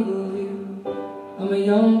think of you. I'm a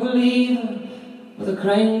young believer with a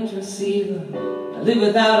cranked receiver. I live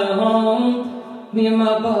without a home, me and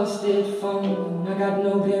my busted phone. I got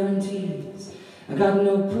no guarantees, I got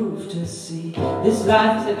no proof to see. This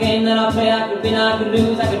life is a game that I play. I could win, I could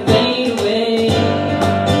lose, I could fade away.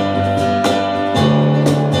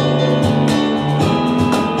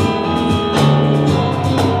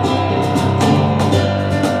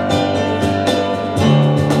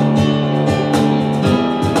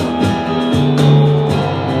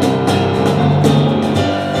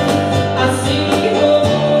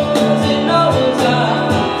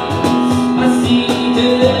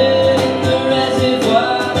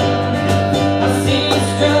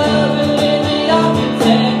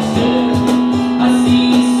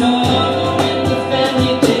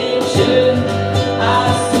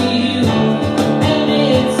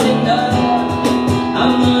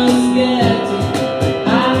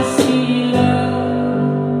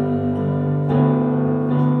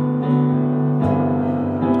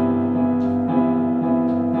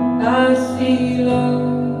 I see love.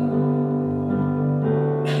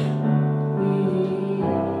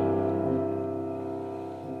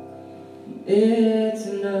 It's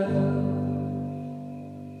enough.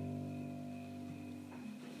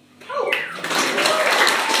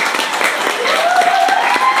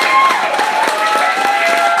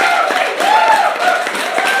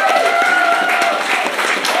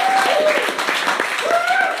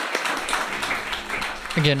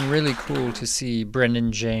 Again, really cool to see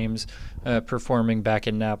Brendan James performing back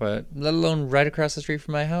in Napa, let alone right across the street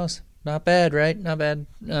from my house. Not bad, right? Not bad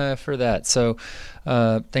for that. So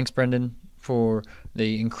thanks, Brendan, for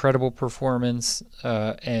the incredible performance.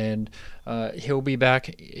 And he'll be back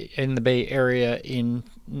in the Bay Area in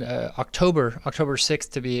October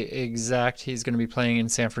 6th to be exact. He's going to be playing in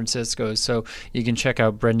San Francisco. So you can check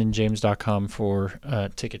out brendanjames.com for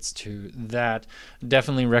tickets to that.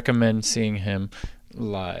 Definitely recommend seeing him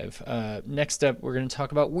live. Next up, we're going to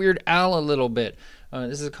talk about Weird Al a little bit.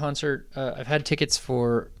 This is a concert I've had tickets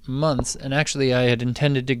for months, and actually I had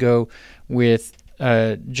intended to go with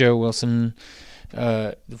Joe Wilson,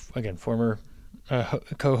 again, former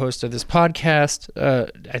co-host of this podcast.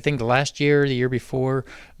 I think the year before,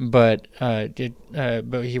 but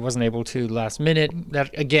he wasn't able to last minute.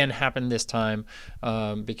 That again happened this time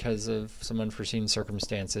because of some unforeseen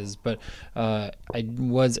circumstances. But I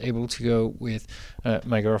was able to go with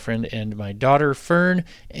my girlfriend and my daughter Fern,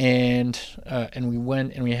 and we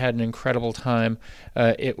went and we had an incredible time.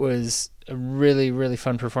 It was a really, really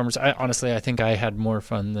fun performance. I think I had more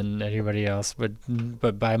fun than anybody else,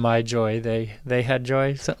 but by my joy, they had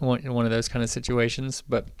joy. One of those kind of situations.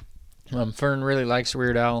 But Fern really likes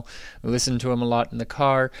Weird Al. We listen to him a lot in the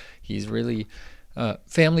car. He's really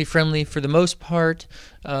family friendly for the most part,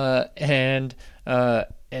 and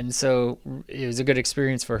so it was a good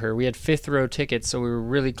experience for her. We had 5th row tickets, so we were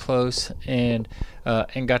really close, and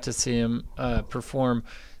got to see him perform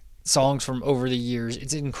songs from over the years.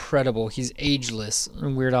 It's incredible. He's ageless.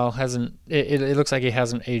 Weird Al hasn't. It looks like he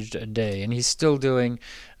hasn't aged a day, and he's still doing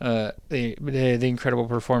the incredible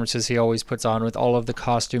performances he always puts on with all of the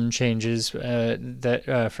costume changes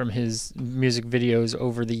that from his music videos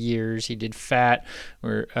over the years. He did Fat,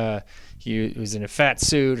 where he was in a fat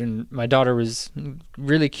suit, and my daughter was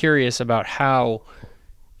really curious about how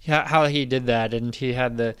he did that, and he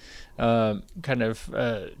had the kind of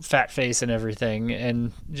fat face and everything,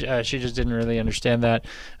 and she just didn't really understand that,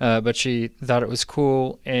 but she thought it was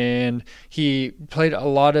cool. And he played a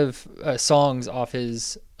lot of songs off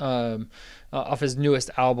his newest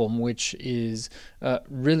album, which is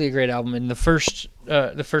really a great album, and the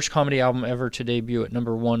first comedy album ever to debut at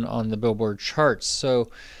 #1 on the Billboard charts. So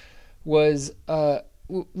was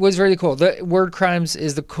really cool. The Word Crimes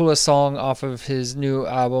is the coolest song off of his new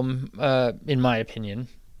album, in my opinion.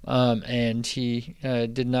 And he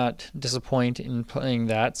did not disappoint in playing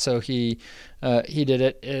that. So he did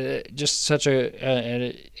it. Just such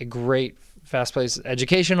a great, fast-paced,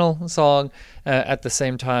 educational song at the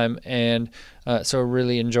same time, and so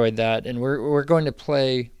really enjoyed that. And we're going to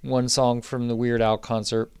play one song from the Weird Al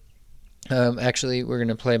concert. Actually, we're going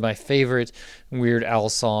to play my favorite Weird Al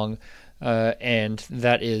song, and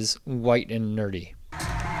that is White and Nerdy.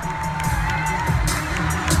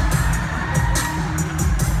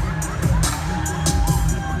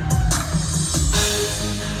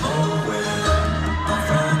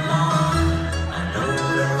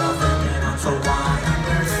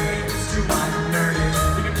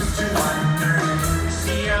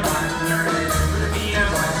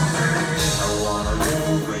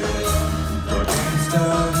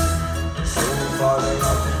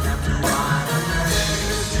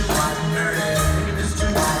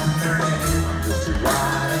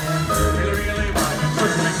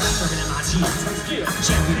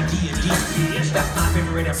 That's my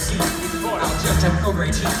favorite MC. I'll just have no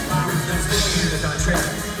great team. There's on trip.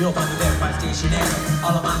 You'll find me there by stationary.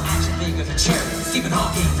 All of my action figures are cherry. Stephen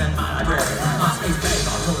Hawking's in my library. My space bag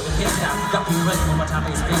all over the kids now. Got me running on my time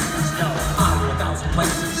base spaces. I'll go 1,000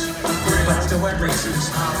 places, but I still wear braces.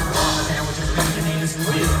 All my sandwiches, mayonnaise.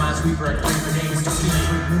 With my sweeper, I clean for days. To see the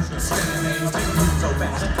motion, stay amazed. Move so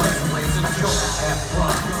fast, pressing blades in the kill. I have to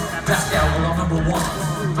run. Pascal, well, I'm #1.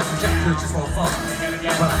 Just just for fun.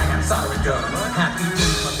 But I got solid gun. Happy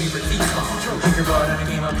days, my favorite theme song. Kick your butt in a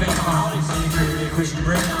game of ping pong. Secret quiz you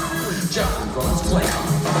bring on. John Rose play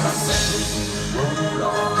on. Roll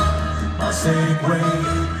on my Segway.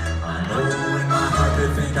 I know in my heart they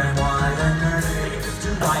think I'm white and nerdy. Just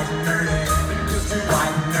too white and nerdy. Just too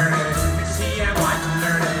white and nerdy. See, I'm white and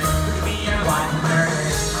nerdy. Me, I'm white and nerdy.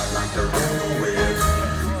 I like to roll with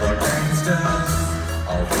the gangsters.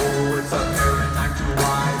 Although it's a nerd and I'm too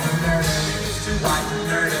white and nerdy. Just too white and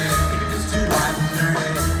nerdy. Just too white and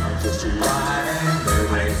nerdy. I'm just too white and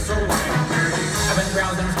nerdy. So white and nerdy. I've been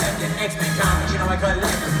browsing, respecting X-Men comics. You know I collect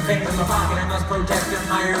them. Things in my pocket, I must protect them.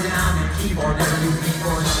 Higher than I'm in keyboard. Never use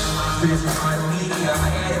keyboard. This is my media. I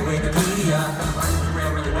edit Wikipedia.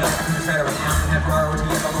 Really well. Instead of an ounce and have priority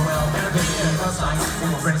of LOL. Science,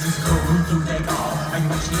 full of friends, go root through they call. I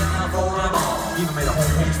use HTML for them all. Even made a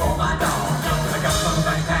homepage for my dog. I got some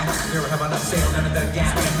backpack. Here we have enough sale under the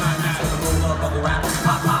gap. And my mask with a roll up bubble wrap.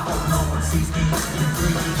 Pop, pop, oh, no one sees me.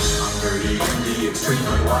 I'm dirty in the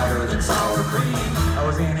extremely wider than sour cream. I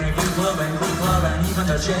was in a club and glee club and even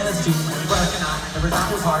the chess team. But and I never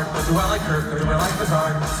thought was hard. But do I like Kirk? Or do I like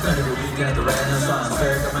Bizarre? Spend every weekend at the Renaissance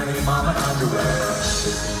Fair. Got my name on my underwear.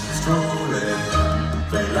 Strolling,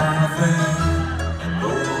 they laughing.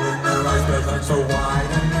 Cause I'm so white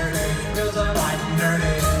and nerdy. Cause I'm white and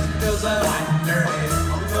nerdy. Cause I'm white and nerdy.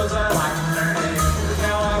 Cause I'm white and nerdy.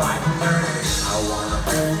 Now I'm white and nerdy. I wanna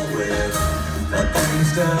go with the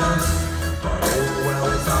gangsters. But oh well,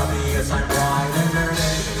 it's obvious I'm white and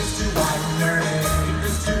nerdy. It's too white and nerdy.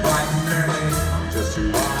 It's too white and nerdy. I'm just too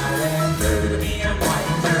white and nerdy.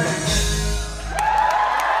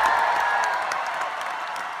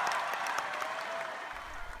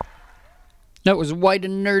 That was White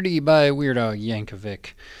and Nerdy by Weird Al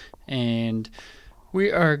Yankovic. And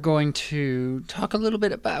we are going to talk a little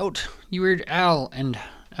bit about Weird Al and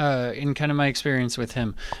in kind of my experience with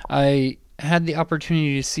him. I had the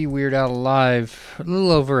opportunity to see Weird Al live a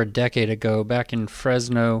little over a decade ago back in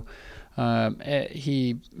Fresno.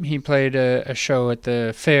 He played a show at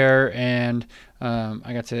the fair, and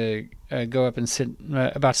I got to go up and sit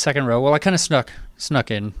about second row. Well, I kind of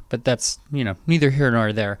snuck in, but that's, neither here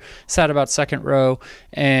nor there. Sat about second row,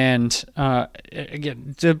 and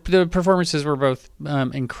again, the performances were both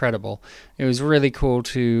incredible. It was really cool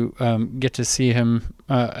to get to see him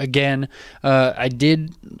again. I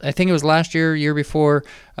think it was last year before,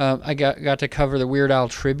 I got to cover the Weird Al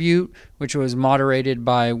tribute, which was moderated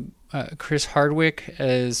by Chris Hardwick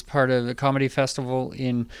as part of the comedy festival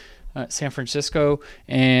in San Francisco,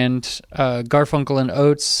 and Garfunkel and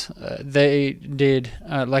Oates. They did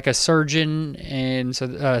Like a Surgeon, and so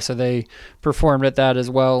they performed at that as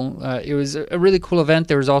well. It was a really cool event.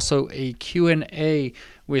 There was also a Q&A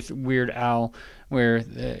with Weird Al, where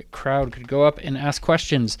the crowd could go up and ask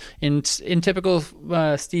questions. In typical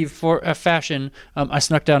Steve fashion, I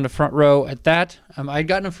snuck down to front row at that. I'd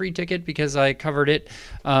gotten a free ticket because I covered it,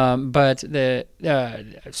 but I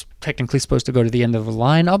was technically supposed to go to the end of the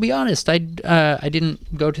line. I'll be honest, I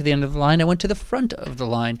didn't go to the end of the line. I went to the front of the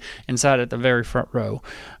line and sat at the very front row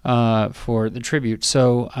for the tribute.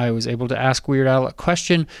 So I was able to ask Weird Al a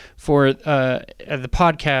question for the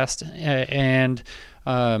podcast, and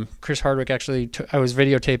Chris Hardwick actually, I was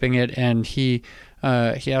videotaping it, and he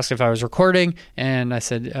asked if I was recording, and I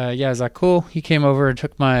said, yeah, is that cool? He came over and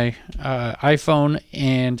took my iPhone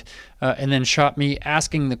and then shot me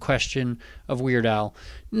asking the question of Weird Al.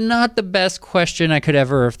 Not the best question I could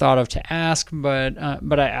ever have thought of to ask, but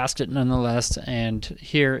I asked it nonetheless, and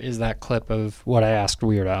here is that clip of what I asked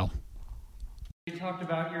Weird Al. You talked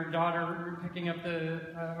about your daughter picking up the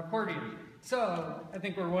accordion. So, I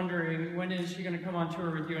think we're wondering, when is she going to come on tour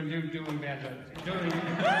with you and doing banjo? Well,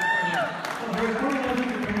 very cool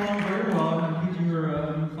to come along very well. I'm teaching her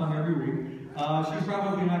a new song every week. She's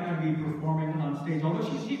probably not going to be performing on stage, although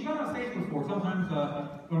she's been on stage before. Sometimes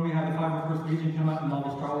when we have the 501st Legion come out in all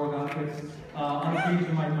the Star Wars outfits, on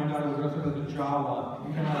occasion my daughter will dress up as a Jawa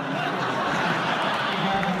and come out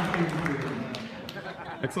on stage.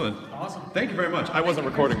 Excellent. Awesome. Thank you very much. I wasn't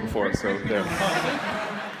recording before, so there.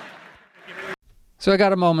 So I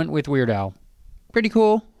got a moment with Weird Al. Pretty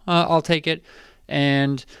cool. I'll take it.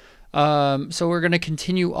 And so we're going to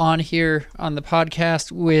continue on here on the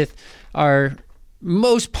podcast with our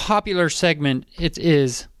most popular segment. It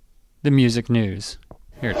is the music news.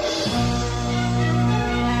 Here it is.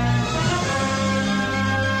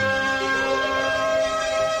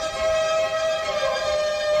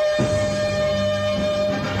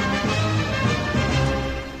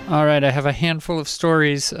 All right, I have a handful of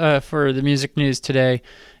stories for the music news today,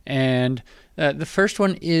 and the first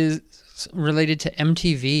one is related to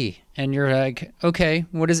MTV. And you're like, okay,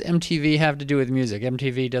 what does MTV have to do with music?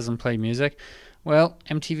 MTV doesn't play music. Well,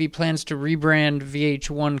 MTV plans to rebrand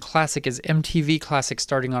VH1 Classic as MTV Classic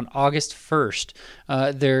starting on August 1st.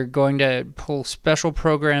 They're going to pull special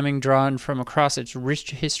programming drawn from across its rich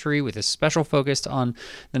history with a special focus on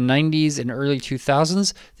the 90s and early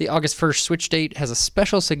 2000s. The August 1st switch date has a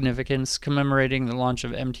special significance commemorating the launch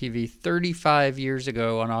of MTV 35 years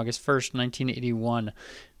ago on August 1st, 1981.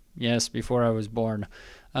 Yes, before I was born.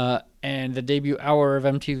 And the debut hour of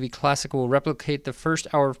MTV Classic will replicate the first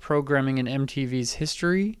hour of programming in MTV's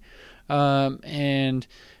history. And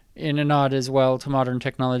in a nod as well to modern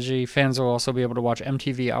technology, fans will also be able to watch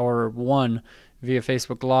MTV Hour 1 via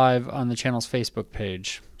Facebook Live on the channel's Facebook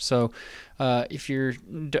page. So if you're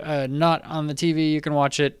not on the TV, you can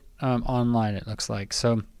watch it online, it looks like.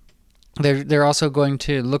 So they're also going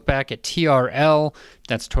to look back at TRL,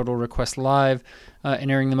 that's Total Request Live,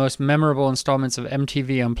 and airing the most memorable installments of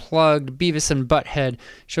MTV Unplugged, Beavis and Butthead,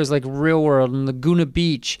 shows like Real World and Laguna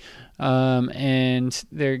Beach. And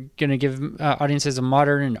they're going to give audiences a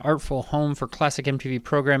modern and artful home for classic MTV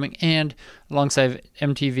programming, and alongside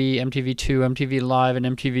MTV, MTV2, MTV Live, and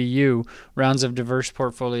MTVU, rounds of diverse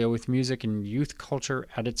portfolio with music and youth culture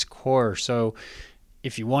at its core. So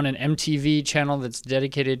if you want an MTV channel that's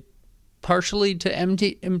dedicated partially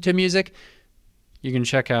to music, you can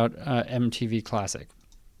check out MTV Classic.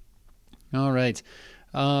 All right.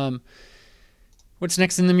 What's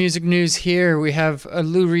next in the music news here? We have a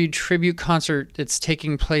Lou Reed tribute concert that's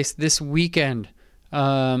taking place this weekend.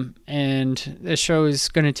 And the show is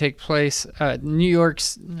going to take place at New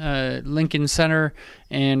York's Lincoln Center,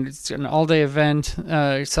 and it's an all-day event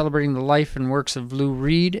celebrating the life and works of Lou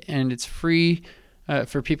Reed, and it's free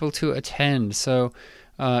for people to attend. So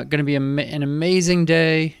Going to be an amazing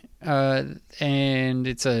day, and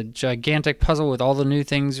it's a gigantic puzzle with all the new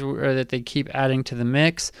things that they keep adding to the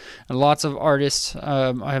mix. And lots of artists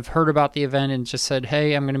have heard about the event and just said,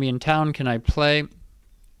 hey, I'm going to be in town. Can I play?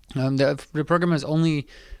 The program was only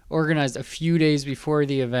organized a few days before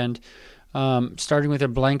the event, starting with a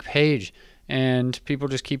blank page. And people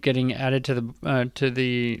just keep getting added to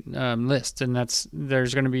the list, and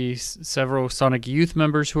there's going to be several Sonic Youth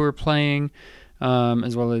members who are playing,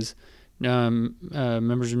 as well as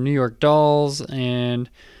members of New York Dolls and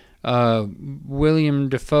Willem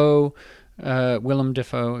Dafoe,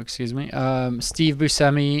 excuse me, Steve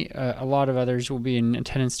Buscemi, a lot of others will be in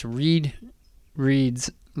attendance to read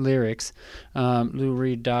Reed's lyrics. Lou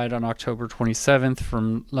Reed died on October 27th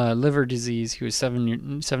from liver disease. He was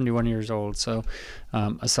 71 years old, so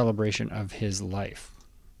a celebration of his life.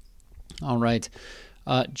 All right.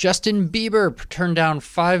 Justin Bieber turned down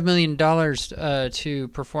 $5 million to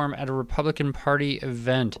perform at a Republican Party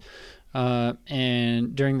event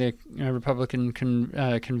and during the Republican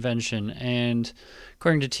convention. And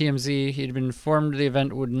according to TMZ, he had been informed the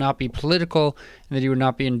event would not be political and that he would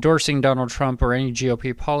not be endorsing Donald Trump or any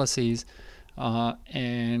GOP policies.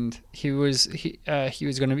 And he would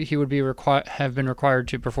have been required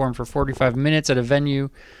to perform for 45 minutes at a venue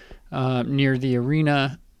near the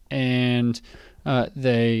arena, and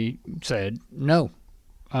they said no.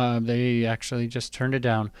 They actually just turned it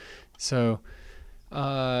down. So.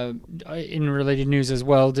 In related news as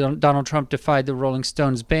well, Donald Trump defied the Rolling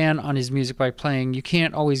Stones ban on his music by playing "You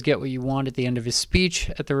Can't Always Get What You Want" at the end of his speech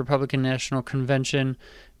at the Republican National Convention,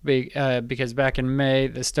 because back in May,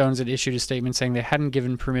 the Stones had issued a statement saying they hadn't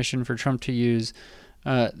given permission for Trump to use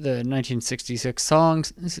the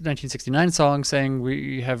 1969 song, saying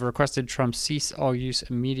we have requested Trump cease all use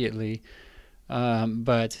immediately,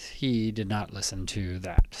 but he did not listen to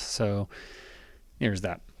that. So here's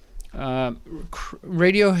that.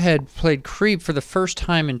 Radiohead played Creep for the first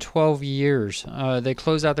time in 12 years. They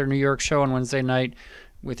closed out their New York show on Wednesday night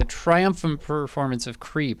with a triumphant performance of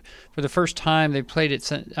Creep. For the first time, they played it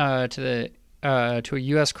to a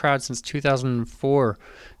U.S. crowd since 2004.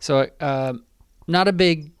 So, not a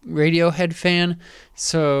big Radiohead fan.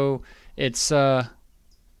 So it's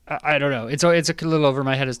I don't know. It's a little over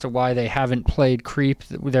my head as to why they haven't played Creep,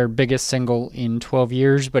 their biggest single, in 12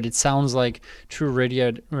 years. But it sounds like true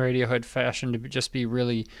Radiohead fashion to just be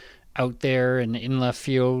really out there and in left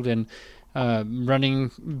field and banging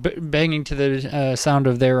to the sound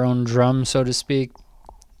of their own drum, so to speak.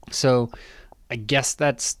 So I guess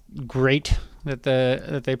that's great that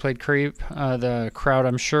they played Creep. The crowd,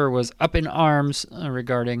 I'm sure, was up in arms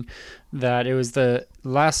regarding that. It was the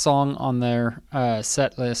last song on their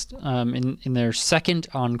set list. In their second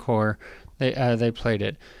encore, they played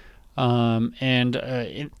it. In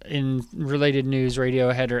related news,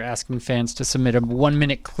 Radiohead are asking fans to submit a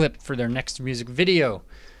 1-minute clip for their next music video.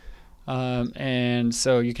 And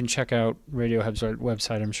so you can check out Radiohead's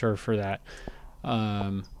website, I'm sure, for that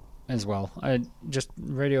as well.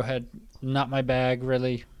 Radiohead, not my bag,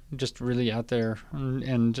 really. Just really out there,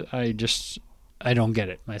 and I don't get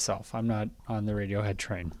it myself. I'm not on the Radiohead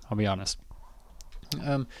train, I'll be honest.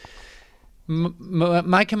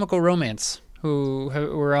 My Chemical Romance, who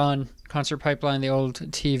were on Concert Pipeline, the old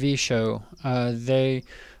TV show, they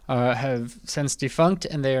have since defunct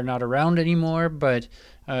and they are not around anymore, but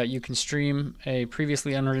you can stream a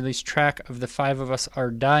previously unreleased track of The Five of Us Are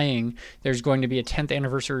Dying. There's going to be a 10th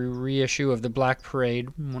anniversary reissue of The Black Parade,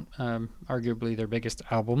 arguably their biggest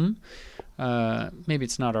album. Maybe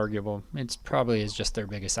it's not arguable. It's probably is just their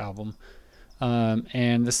biggest album.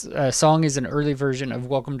 And this song is an early version of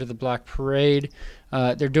Welcome to the Black Parade.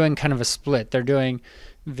 They're doing kind of a split. They're doing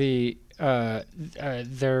they're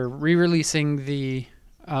re-releasing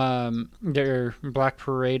their Black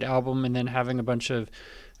Parade album and then having a bunch of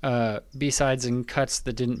B-sides and cuts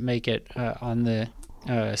that didn't make it on the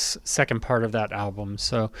second part of that album,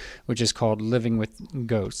 which is called Living with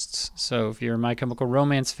Ghosts. So if you're a My Chemical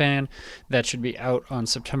Romance fan, that should be out on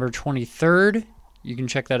September 23rd. You can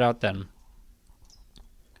check that out then.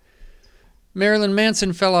 Marilyn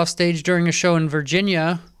Manson fell off stage during a show in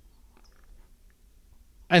Virginia.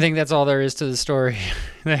 I think that's all there is to the story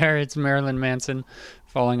there. It's Marilyn Manson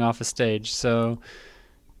falling off a stage. So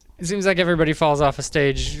it seems like everybody falls off a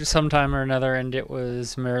stage sometime or another, and it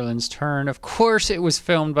was Marilyn's turn. Of course, it was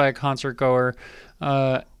filmed by a concert goer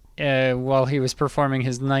while he was performing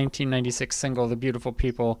his 1996 single, The Beautiful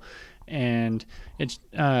People. And it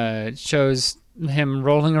shows him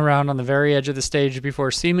rolling around on the very edge of the stage before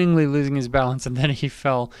seemingly losing his balance, and then he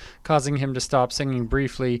fell, causing him to stop singing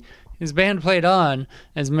briefly. his band played on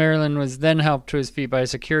as Marilyn was then helped to his feet by a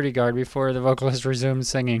security guard before the vocalist resumed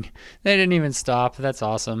singing. They didn't even stop. That's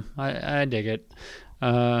awesome. I dig it.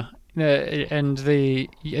 And a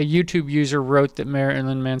YouTube user wrote that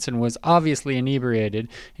Marilyn Manson was obviously inebriated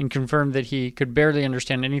and confirmed that he could barely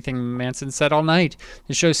understand anything Manson said all night.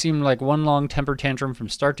 The show seemed like one long temper tantrum from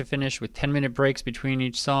start to finish with 10-minute breaks between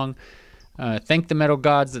each song. Thank the metal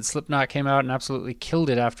gods that Slipknot came out and absolutely killed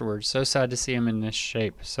it afterwards. So sad to see him in this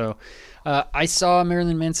shape. So I saw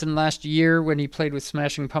Marilyn Manson last year when he played with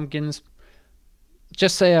Smashing Pumpkins.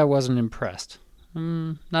 Just say I wasn't impressed.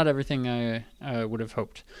 Not everything I would have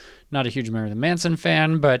hoped. Not a huge Marilyn Manson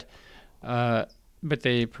fan, but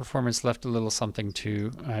the performance left a little something to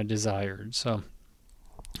desired. So,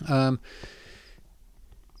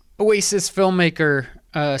 Oasis filmmaker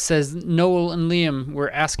says Noel and Liam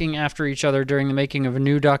were asking after each other during the making of a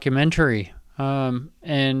new documentary.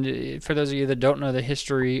 And for those of you that don't know the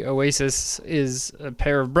history, Oasis is a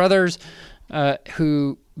pair of brothers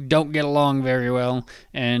who don't get along very well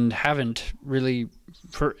and haven't really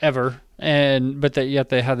forever. But yet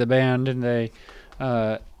they had the band, and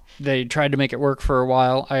they tried to make it work for a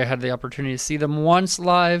while. I had the opportunity to see them once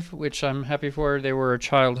live, which I'm happy for. They were a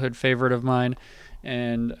childhood favorite of mine.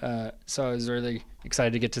 And so I was really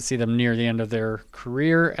excited to get to see them near the end of their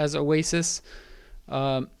career as Oasis.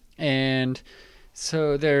 And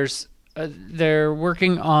so they're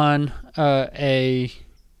working on a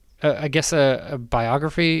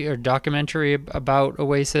biography or documentary about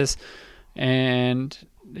Oasis. And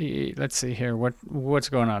let's see here, what's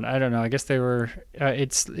going on? I don't know. I guess they were.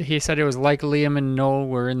 He said it was like Liam and Noel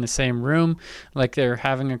were in the same room, like they're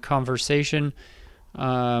having a conversation,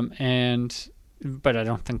 but I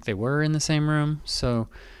don't think they were in the same room. So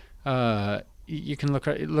you can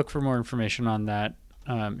look for more information on that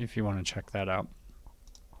if you want to check that out.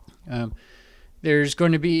 There's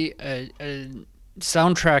going to be a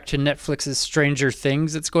soundtrack to Netflix's Stranger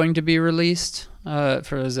Things that's going to be released. For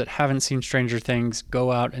those that haven't seen Stranger Things,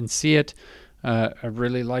 go out and see it. I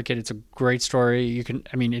really like it. It's a great story.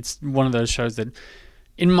 It's one of those shows that,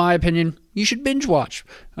 in my opinion, you should binge watch.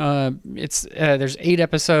 There's 8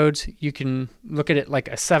 episodes. You can look at it like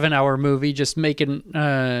a 7-hour movie. Just make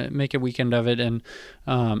a weekend of it and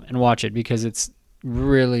watch it, because it's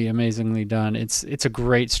really amazingly done. It's a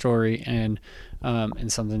great story and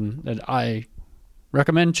something that I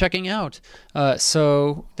recommend checking out.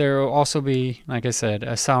 So there will also be, like I said,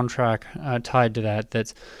 a soundtrack tied to that.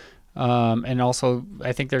 That's and also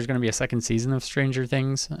I think there's going to be a second season of Stranger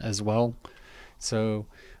Things as well. So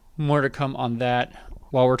more to come on that.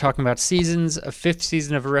 While we're talking about seasons, a 5th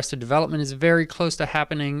season of Arrested Development is very close to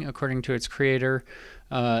happening, according to its creator.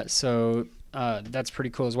 So that's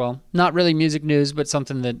pretty cool as well. Not really music news, but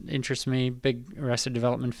something that interests me. Big Arrested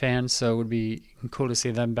Development fan, so it would be cool to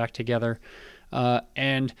see them back together.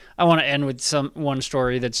 And I want to end with one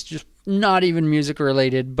story that's just not even music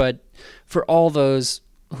related, but for all those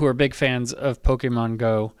who are big fans of Pokemon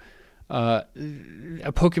Go, a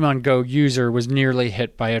Pokemon Go user was nearly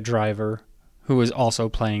hit by a driver who was also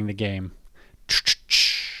playing the game.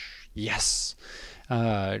 Yes.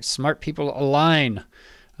 Smart people align.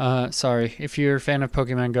 Sorry, if you're a fan of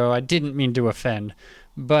Pokemon Go, I didn't mean to offend,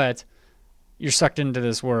 but you're sucked into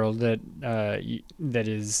this world that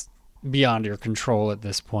is beyond your control at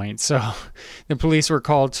this point. So the police were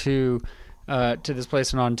called to this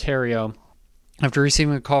place in Ontario after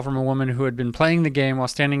receiving a call from a woman who had been playing the game while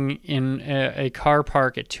standing in a car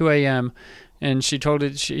park at 2 a.m. And she told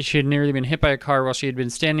it she had nearly been hit by a car while she had been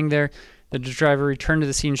standing there. The driver returned to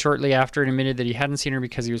the scene shortly after and admitted that he hadn't seen her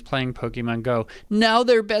because he was playing Pokemon Go. Now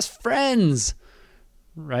they're best friends,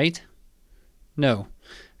 right? No.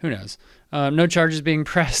 Who knows? No charges being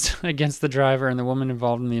pressed against the driver, and the woman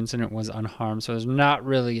involved in the incident was unharmed. So there's not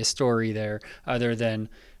really a story there other than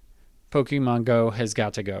Pokemon Go has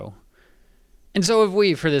got to go. And so have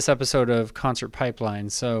we for this episode of Concert Pipeline.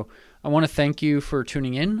 So I want to thank you for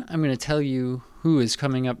tuning in. I'm going to tell you who is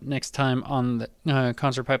coming up next time on the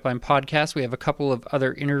Concert Pipeline podcast. We have a couple of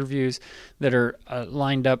other interviews that are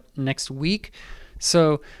lined up next week.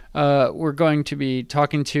 So we're going to be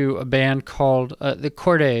talking to a band called the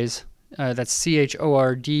Chordaes. That's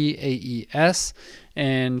Chordaes,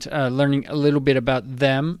 and learning a little bit about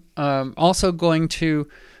them. Also going to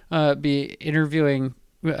be interviewing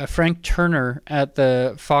Frank Turner at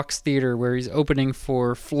the Fox Theater, where he's opening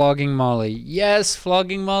for Flogging Molly. Yes,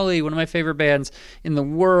 Flogging Molly, one of my favorite bands in the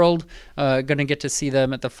world. Going to get to see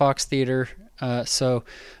them at the Fox Theater So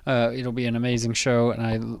it'll be an amazing show, and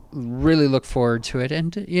I really look forward to it.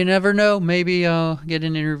 And you never know, maybe I'll get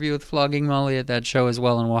an interview with Flogging Molly at that show as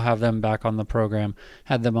well, and we'll have them back on the program.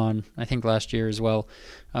 Had them on, I think, last year as well,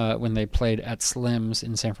 when they played at Slim's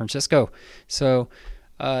in San Francisco. So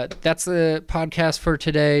that's the podcast for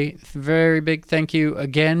today. Very big thank you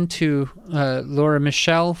again to Laura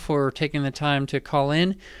Michelle for taking the time to call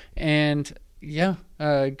in. And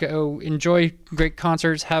go enjoy great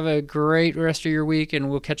concerts. Have a great rest of your week,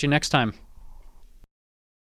 and we'll catch you next time.